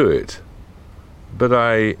could do it, but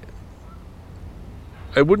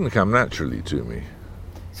it wouldn't come naturally to me.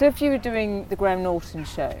 So if you were doing the Graham Norton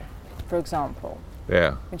show, for example,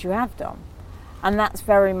 Yeah. which you have done, and that's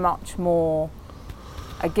very much more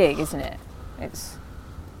a gig, isn't it? It's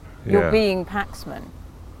you're Yeah. being Paxman.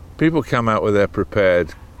 People come out with their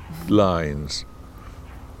prepared lines.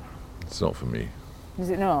 It's not for me. Is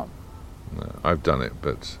it not? No, I've done it,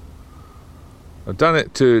 but I've done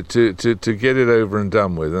it to get it over and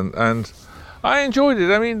done with, and I enjoyed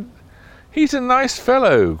it. I mean, he's a nice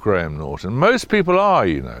fellow, Graham Norton. Most people are,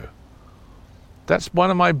 you know. That's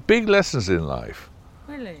one of my big lessons in life.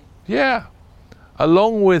 Really? Yeah.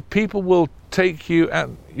 Along with people will take you at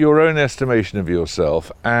your own estimation of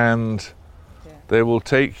yourself, and they will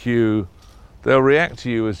they'll react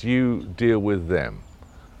to you as you deal with them.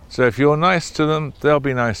 So if you're nice to them, they'll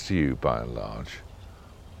be nice to you by and large.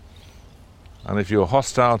 And if you're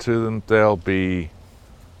hostile to them, they'll be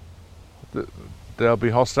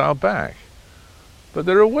hostile back. But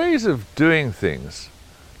there are ways of doing things.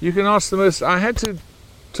 You can ask the most. I had to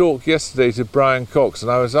talk yesterday to Brian Cox,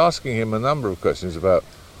 and I was asking him a number of questions about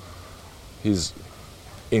his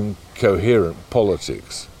incoherent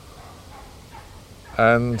politics.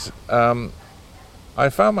 And I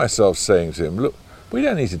found myself saying to him, look, we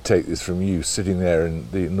don't need to take this from you sitting there in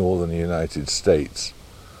the northern United States,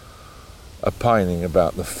 opining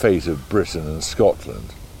about the fate of Britain and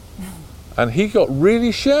Scotland. And he got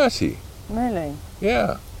really shirty. Really?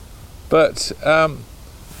 Yeah. But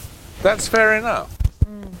that's fair enough.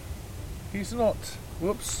 He's not...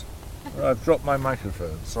 Whoops. I've dropped my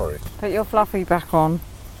microphone, sorry. Put your fluffy back on.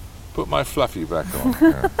 Put my fluffy back on.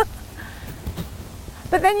 Yeah.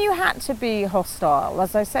 But then you had to be hostile.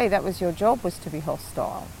 As I say, that was your job, was to be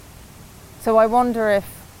hostile. So I wonder if...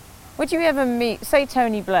 Would you ever meet, say,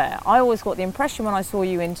 Tony Blair? I always got the impression when I saw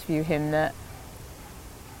you interview him that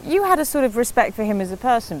you had a sort of respect for him as a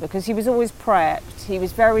person, because he was always prepped, he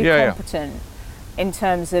was very competent in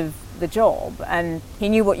terms of the job, and he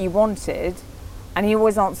knew what you wanted, and he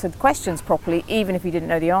always answered questions properly, even if he didn't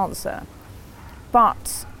know the answer.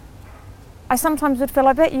 But I sometimes would feel,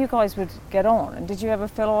 I bet you guys would get on. And did you ever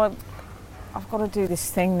feel, oh, I've got to do this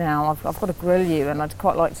thing now, I've got to grill you, and I'd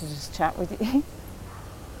quite like to just chat with you?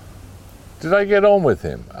 Did I get on with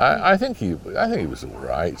him? I think he was all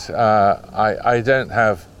right.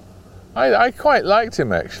 I quite liked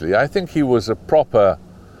him, actually. I think he was a proper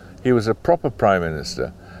Prime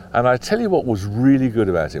Minister. And I tell you what was really good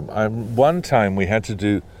about him. One time we had to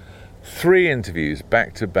do 3 interviews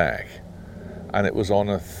back to back, and it was on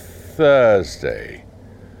a Thursday,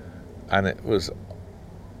 and it was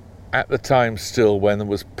at the time still when there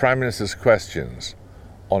was Prime Minister's Questions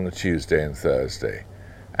on a Tuesday and Thursday.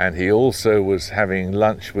 And he also was having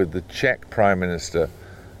lunch with the Czech Prime Minister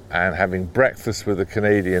and having breakfast with the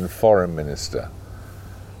Canadian Foreign Minister.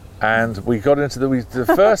 And we got into the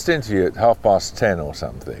first interview at 10:30 or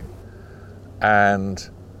something. And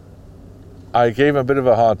I gave him a bit of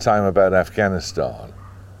a hard time about Afghanistan.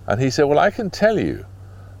 And he said, well, I can tell you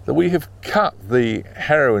that we have cut the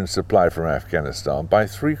heroin supply from Afghanistan by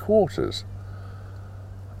 3/4.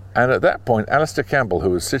 And at that point, Alistair Campbell, who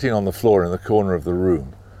was sitting on the floor in the corner of the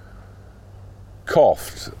room,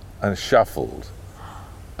 coughed and shuffled.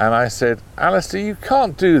 And I said, Alistair, you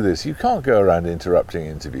can't do this. You can't go around interrupting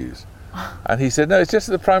interviews. And he said, no, it's just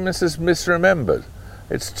that the Prime Minister's misremembered.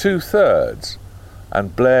 It's 2/3.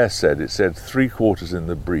 And Blair said, it said 3/4 in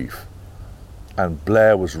the brief. And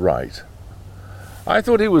Blair was right. I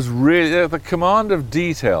thought he was really, the command of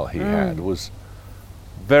detail he had was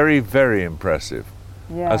very, very impressive.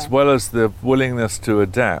 Yeah. As well as the willingness to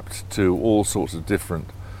adapt to all sorts of different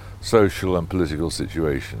social and political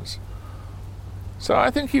situations. So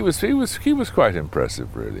I think he was quite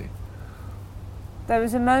impressive, really. There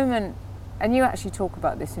was a moment, and you actually talk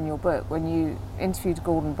about this in your book, when you interviewed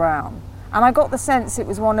Gordon Brown, and I got the sense it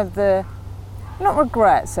was one of the, not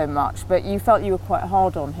regret so much, but you felt you were quite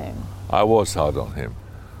hard on him. I was hard on him.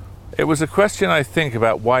 It was a question, I think,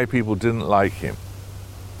 about why people didn't like him.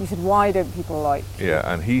 You said, why don't people like you?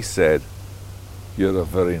 Yeah, and he said, you're a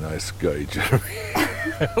very nice guy, Jeremy.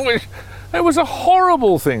 Which, it was a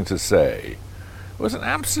horrible thing to say. It was an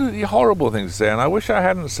absolutely horrible thing to say, and I wish I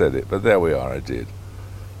hadn't said it, but there we are, I did.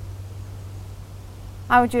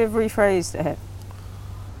 How would you have rephrased it?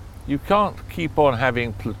 You can't keep on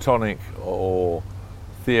having platonic or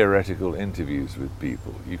theoretical interviews with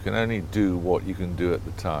people. You can only do what you can do at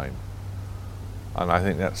the time. And I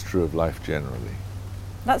think that's true of life generally.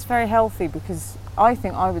 That's very healthy, because I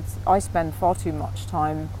think I spend far too much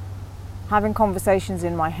time having conversations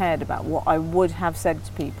in my head about what I would have said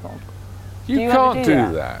to people. You can't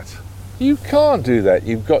do that. You can't do that.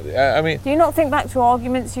 You've got, I mean... Do you not think back to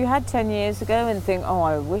arguments you had 10 years ago and think, oh,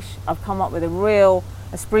 I wish I've come up with a real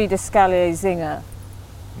esprit d'escalier zinger?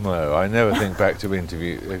 No, I never think back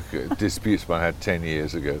to disputes I had 10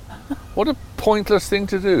 years ago. What a pointless thing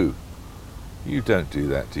to do. You don't do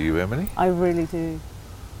that, do you, Emily? I really do.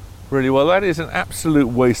 Really? Well, that is an absolute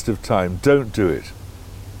waste of time. Don't do it.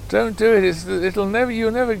 Don't do it.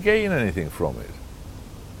 You'll never gain anything from it.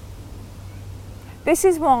 This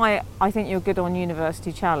is why I think you're good on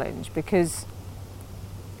University Challenge, because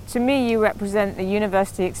to me you represent the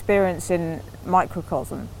university experience in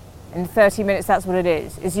microcosm. In 30 minutes, that's what it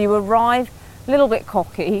is you arrive a little bit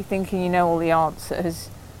cocky, thinking you know all the answers,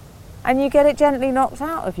 and you get it gently knocked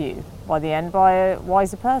out of you by the end by a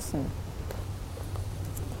wiser person.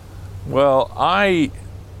 Well, I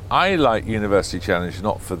like University Challenge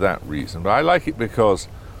not for that reason, but I like it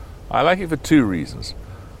for two reasons.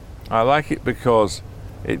 I like it because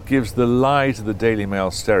it gives the lie to the Daily Mail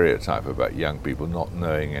stereotype about young people not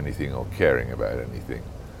knowing anything or caring about anything.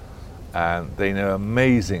 And they know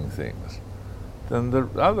amazing things. Then the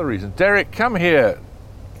other reason, Derek, come here.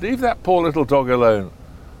 Leave that poor little dog alone.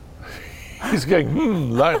 He's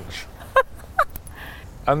going, lunch.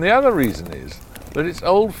 And the other reason is that it's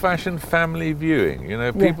old-fashioned family viewing. You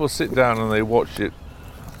know, people sit down and they watch it.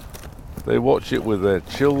 They watch it with their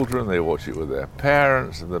children, they watch it with their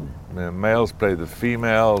parents, and the males play the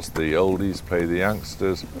females, the oldies play the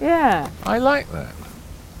youngsters. Yeah. I like that.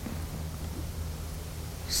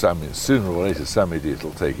 Sooner or later some idiot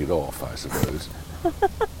will take it off, I suppose.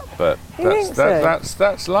 But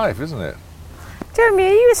that's life, isn't it? Jeremy,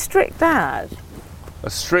 are you a strict dad?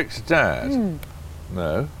 A strict dad?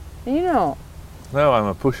 No. Are you not? No, I'm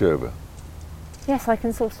a pushover. Yes, I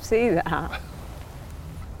can sort of see that.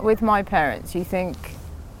 With my parents, you think,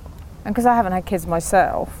 and because I haven't had kids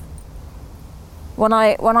myself, when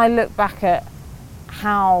I look back at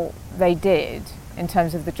how they did in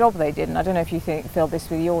terms of the job they did, and I don't know if you feel this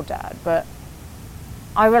with your dad, but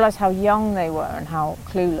I realise how young they were and how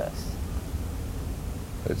clueless.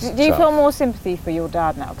 Do you feel more sympathy for your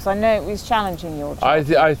dad now? Because I know it was challenging your job.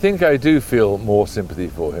 I think I do feel more sympathy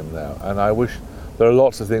for him now, and I wish there are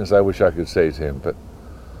lots of things I wish I could say to him, but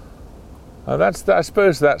I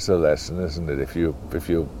suppose that's a lesson, isn't it? If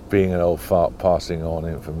you're being an old fart, passing on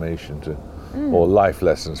information to, or life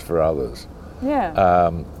lessons for others.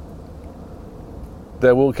 Yeah.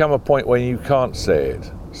 There will come a point when you can't say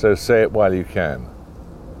it, so say it while you can.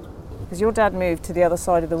 Because your dad moved to the other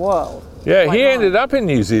side of the world. Yeah, he ended up in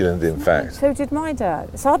New Zealand, in fact. So did my dad.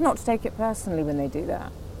 It's hard not to take it personally when they do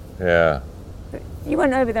that. Yeah. But you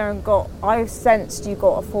went over there and I sensed you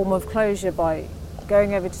got a form of closure by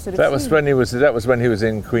going over to sort of... That was when he was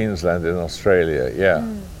in Queensland in Australia, yeah.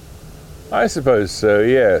 I suppose so,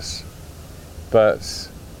 yes. But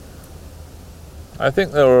I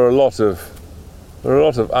think there are a lot of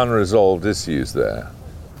unresolved issues there.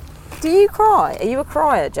 Do you cry? Are you a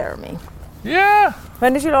crier, Jeremy? Yeah.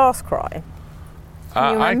 When did you last cry?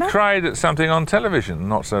 Can you I remember? cried at something on television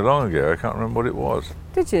not so long ago. I can't remember what it was.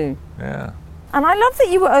 Did you? Yeah. And I love that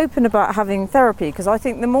you were open about having therapy, because I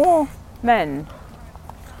think the more men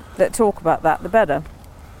that talk about that, the better.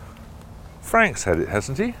 Frank's had it,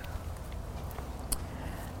 hasn't he?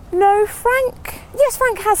 No, Frank. Yes,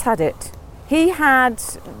 Frank has had it. He had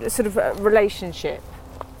sort of a relationship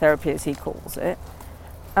therapy, as he calls it.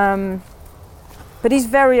 But he's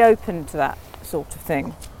very open to that sort of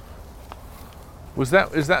thing. Is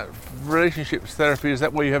that relationships therapy? Is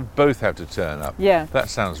that where you both have to turn up? Yeah. That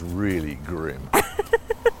sounds really grim.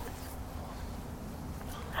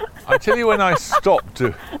 I tell you, when I stopped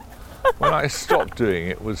doing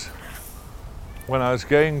it was when I was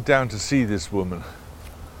going down to see this woman,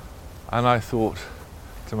 and I thought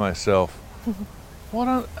to myself, what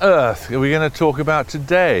on earth are we going to talk about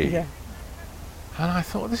today? Yeah. And I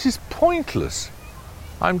thought, this is pointless.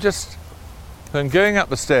 And going up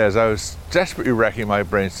the stairs, I was desperately racking my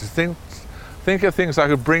brains to think of things I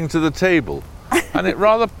could bring to the table, and it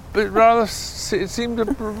seemed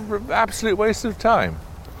an absolute waste of time.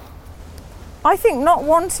 I think not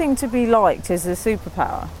wanting to be liked is a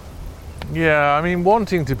superpower. Yeah, I mean,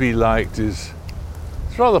 wanting to be liked it's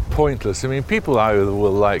rather pointless. I mean, people either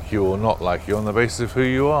will like you or not like you on the basis of who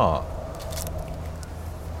you are.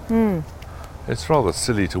 It's rather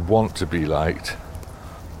silly to want to be liked.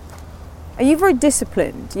 Are you very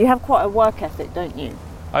disciplined? You have quite a work ethic, don't you?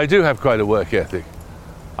 I do have quite a work ethic.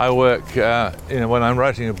 I work, when I'm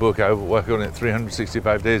writing a book, I work on it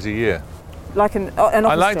 365 days a year. Like an office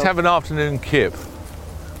I like job? to have an afternoon kip.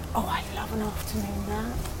 Oh, I love an afternoon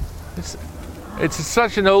nap. It's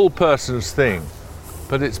such an old person's thing,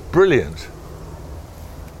 but it's brilliant.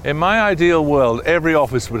 In my ideal world, every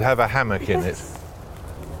office would have a hammock in it.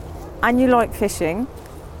 And you like fishing?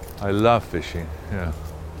 I love fishing, yeah.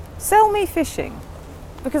 Sell me fishing,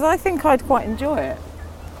 because I think I'd quite enjoy it.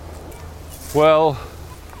 Well,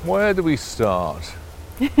 where do we start?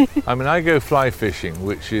 I mean, I go fly fishing,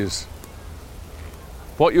 which is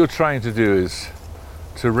what you're trying to do is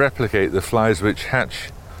to replicate the flies which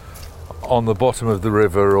hatch on the bottom of the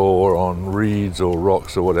river or on reeds or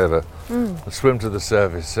rocks or whatever, and swim to the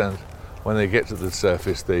surface, and when they get to the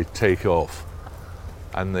surface they take off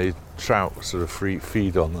and the trout sort of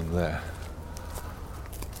feed on them there.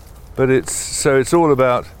 But it's all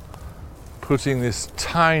about putting this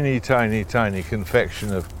tiny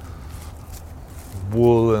confection of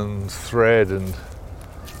wool and thread and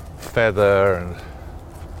feather and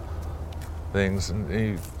things,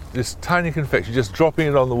 and this tiny confection, just dropping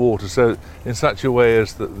it on the water so in such a way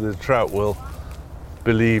as that the trout will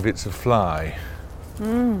believe it's a fly.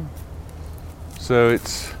 So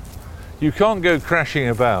you can't go crashing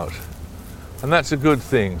about, and that's a good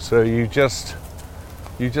thing. So you just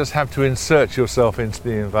have to insert yourself into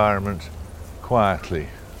the environment quietly.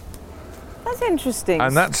 That's interesting.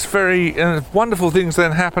 And that's very wonderful things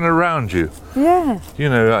then happen around you. Yeah. You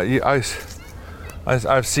know,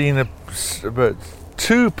 I've seen about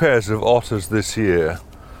 2 pairs of otters this year.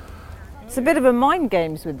 It's a bit of a mind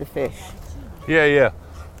games with the fish. Yeah.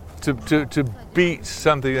 To beat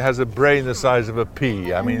something that has a brain the size of a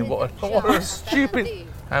pea. I mean, what a stupid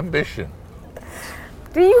ambition.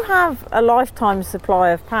 Do you have a lifetime supply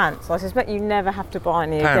of pants? I suspect you never have to buy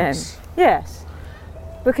any Pants? again. Yes.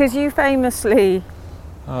 Because you famously...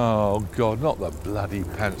 Oh God, not the bloody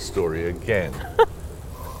pants story again.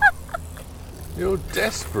 You're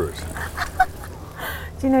desperate.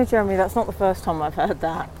 Do you know, Jeremy, that's not the first time I've heard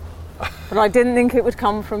that. But I didn't think it would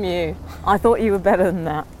come from you. I thought you were better than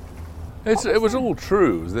that. It was all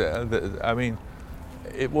true. I mean,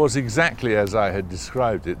 it was exactly as I had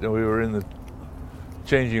described it. We were in the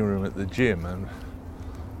changing room at the gym and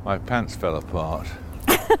my pants fell apart.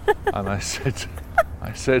 And I said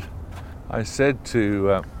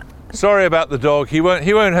to, sorry about the dog, he won't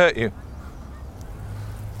hurt you.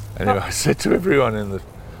 Anyway, I said to everyone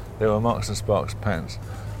they were Marks and Sparks pants.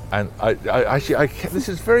 And this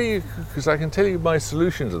is very, because I can tell you my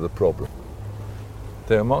solution to the problem.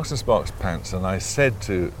 They were Marks and Sparks pants, and I said,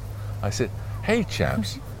 hey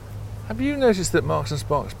chaps, have you noticed that Marks and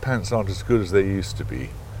Sparks pants aren't as good as they used to be?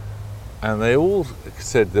 And they all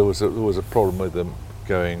said there was a problem with them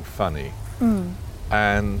going funny.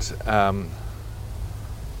 And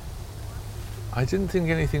I didn't think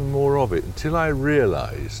anything more of it until I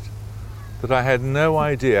realised that I had no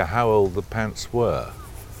idea how old the pants were.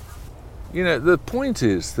 You know, the point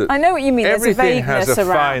is that I know what you mean. There's a everything vagueness has a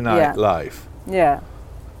around, finite life. Yeah.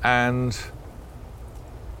 And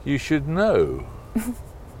you should know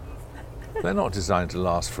They're not designed to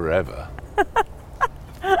last forever.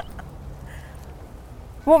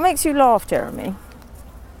 What makes you laugh, Jeremy?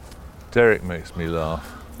 Derek makes me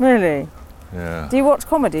laugh. Really? Yeah. Do you watch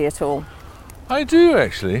comedy at all? I do,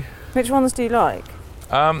 actually. Which ones do you like?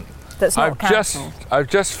 That's not cancelled. I've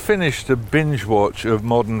just finished a binge watch of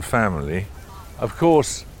Modern Family. Of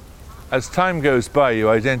course, as time goes by, you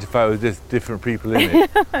identify with different people in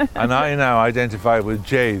it. And I now identify with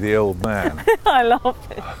Jay, the old man. I love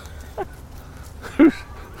it.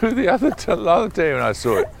 Who the other day when I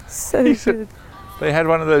saw it, So he good. said, they had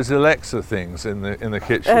one of those Alexa things in the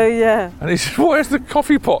kitchen. Oh yeah. And he said, "Where's the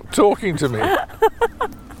coffee pot talking to me?"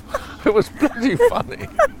 It was bloody funny.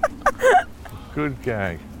 Good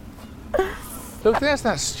gag. Look, there's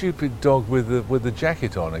that stupid dog with the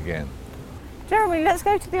jacket on again. Jeremy, let's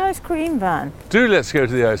go to the ice cream van. Do let's go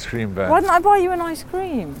to the ice cream van. Why didn't I buy you an ice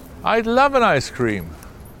cream? I'd love an ice cream.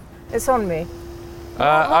 It's on me.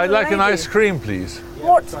 I'd like an lady. ice cream, please.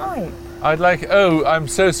 What type? I'd like, oh, I'm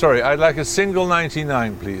so sorry. I'd like a single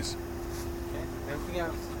 99, please. Anything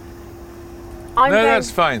else? No, that's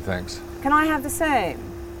fine, thanks. Can I have the same?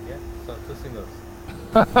 Yeah, so 2 singles.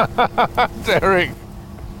 Derek,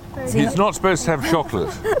 he's not supposed to have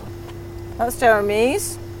chocolate. That's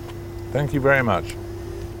Jeremy's. Thank you very much.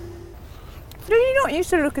 Do you not used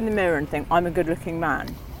to look in the mirror and think, I'm a good-looking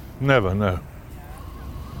man? Never, no.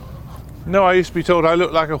 No, I used to be told I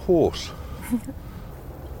looked like a horse.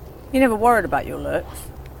 You never worried about your looks?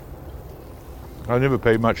 I never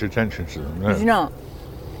paid much attention to them, Did you no. not?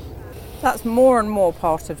 That's more and more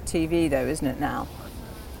part of TV though, isn't it now?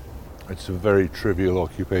 It's a very trivial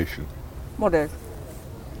occupation. What is?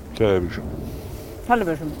 Television.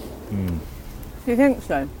 Television. Do you think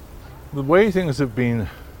so? The way things have been,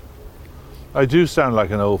 I do sound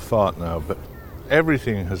like an old fart now, but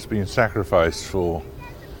everything has been sacrificed for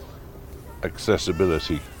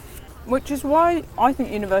accessibility. Which is why I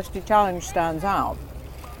think University Challenge stands out.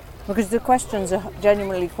 Because the questions are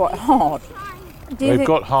genuinely quite hard. They've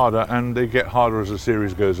got harder and they get harder as the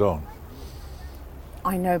series goes on.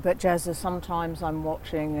 I know, but Jezza, sometimes I'm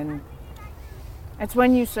watching and it's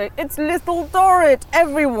when you say, it's Little Dorrit,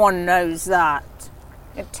 everyone knows that.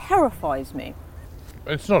 It terrifies me.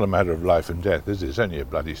 It's not a matter of life and death, is it? It's only a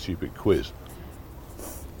bloody stupid quiz.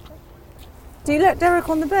 Do you let Derek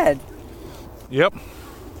on the bed? Yep.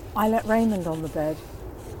 I let Raymond on the bed.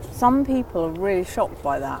 Some people are really shocked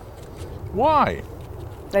by that. Why?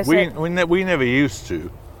 They We say, never used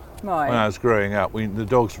to right. when I was growing up. The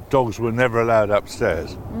dogs were never allowed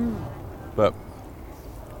upstairs. But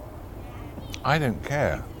I don't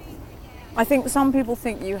care. I think some people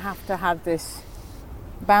think you have to have this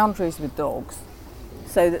boundaries with dogs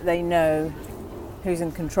so that they know who's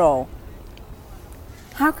in control.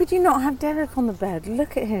 How could you not have Derek on the bed?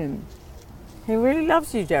 Look at him. He really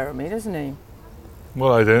loves you, Jeremy, doesn't he?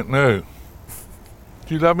 Well, I don't know.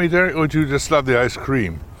 Do you love me, Derek, or do you just love the ice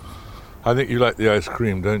cream? I think you like the ice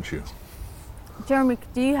cream, don't you? Jeremy,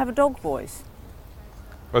 do you have a dog voice?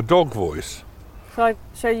 A dog voice. Shall I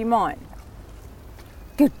show you mine?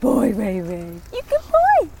 Good boy, Ray Ray. You good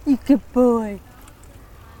boy. You good boy.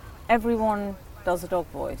 Everyone does a dog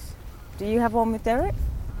voice. Do you have one with Derek?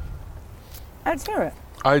 Let's hear it.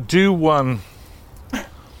 I do one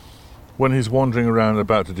when he's wandering around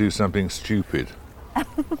about to do something stupid.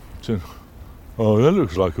 So, oh, that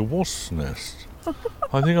looks like a wasp's nest.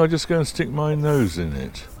 I think I'll just go and stick my nose in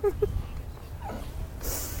it.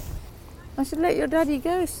 I should let your daddy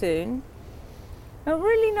go soon. A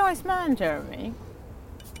really nice man, Jeremy.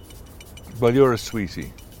 Well, you're a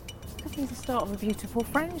sweetie. Could be the start of a beautiful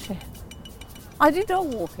friendship. I do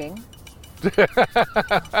dog walking.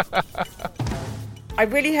 I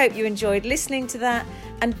really hope you enjoyed listening to that,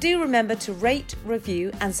 and do remember to rate,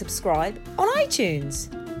 review and subscribe on iTunes.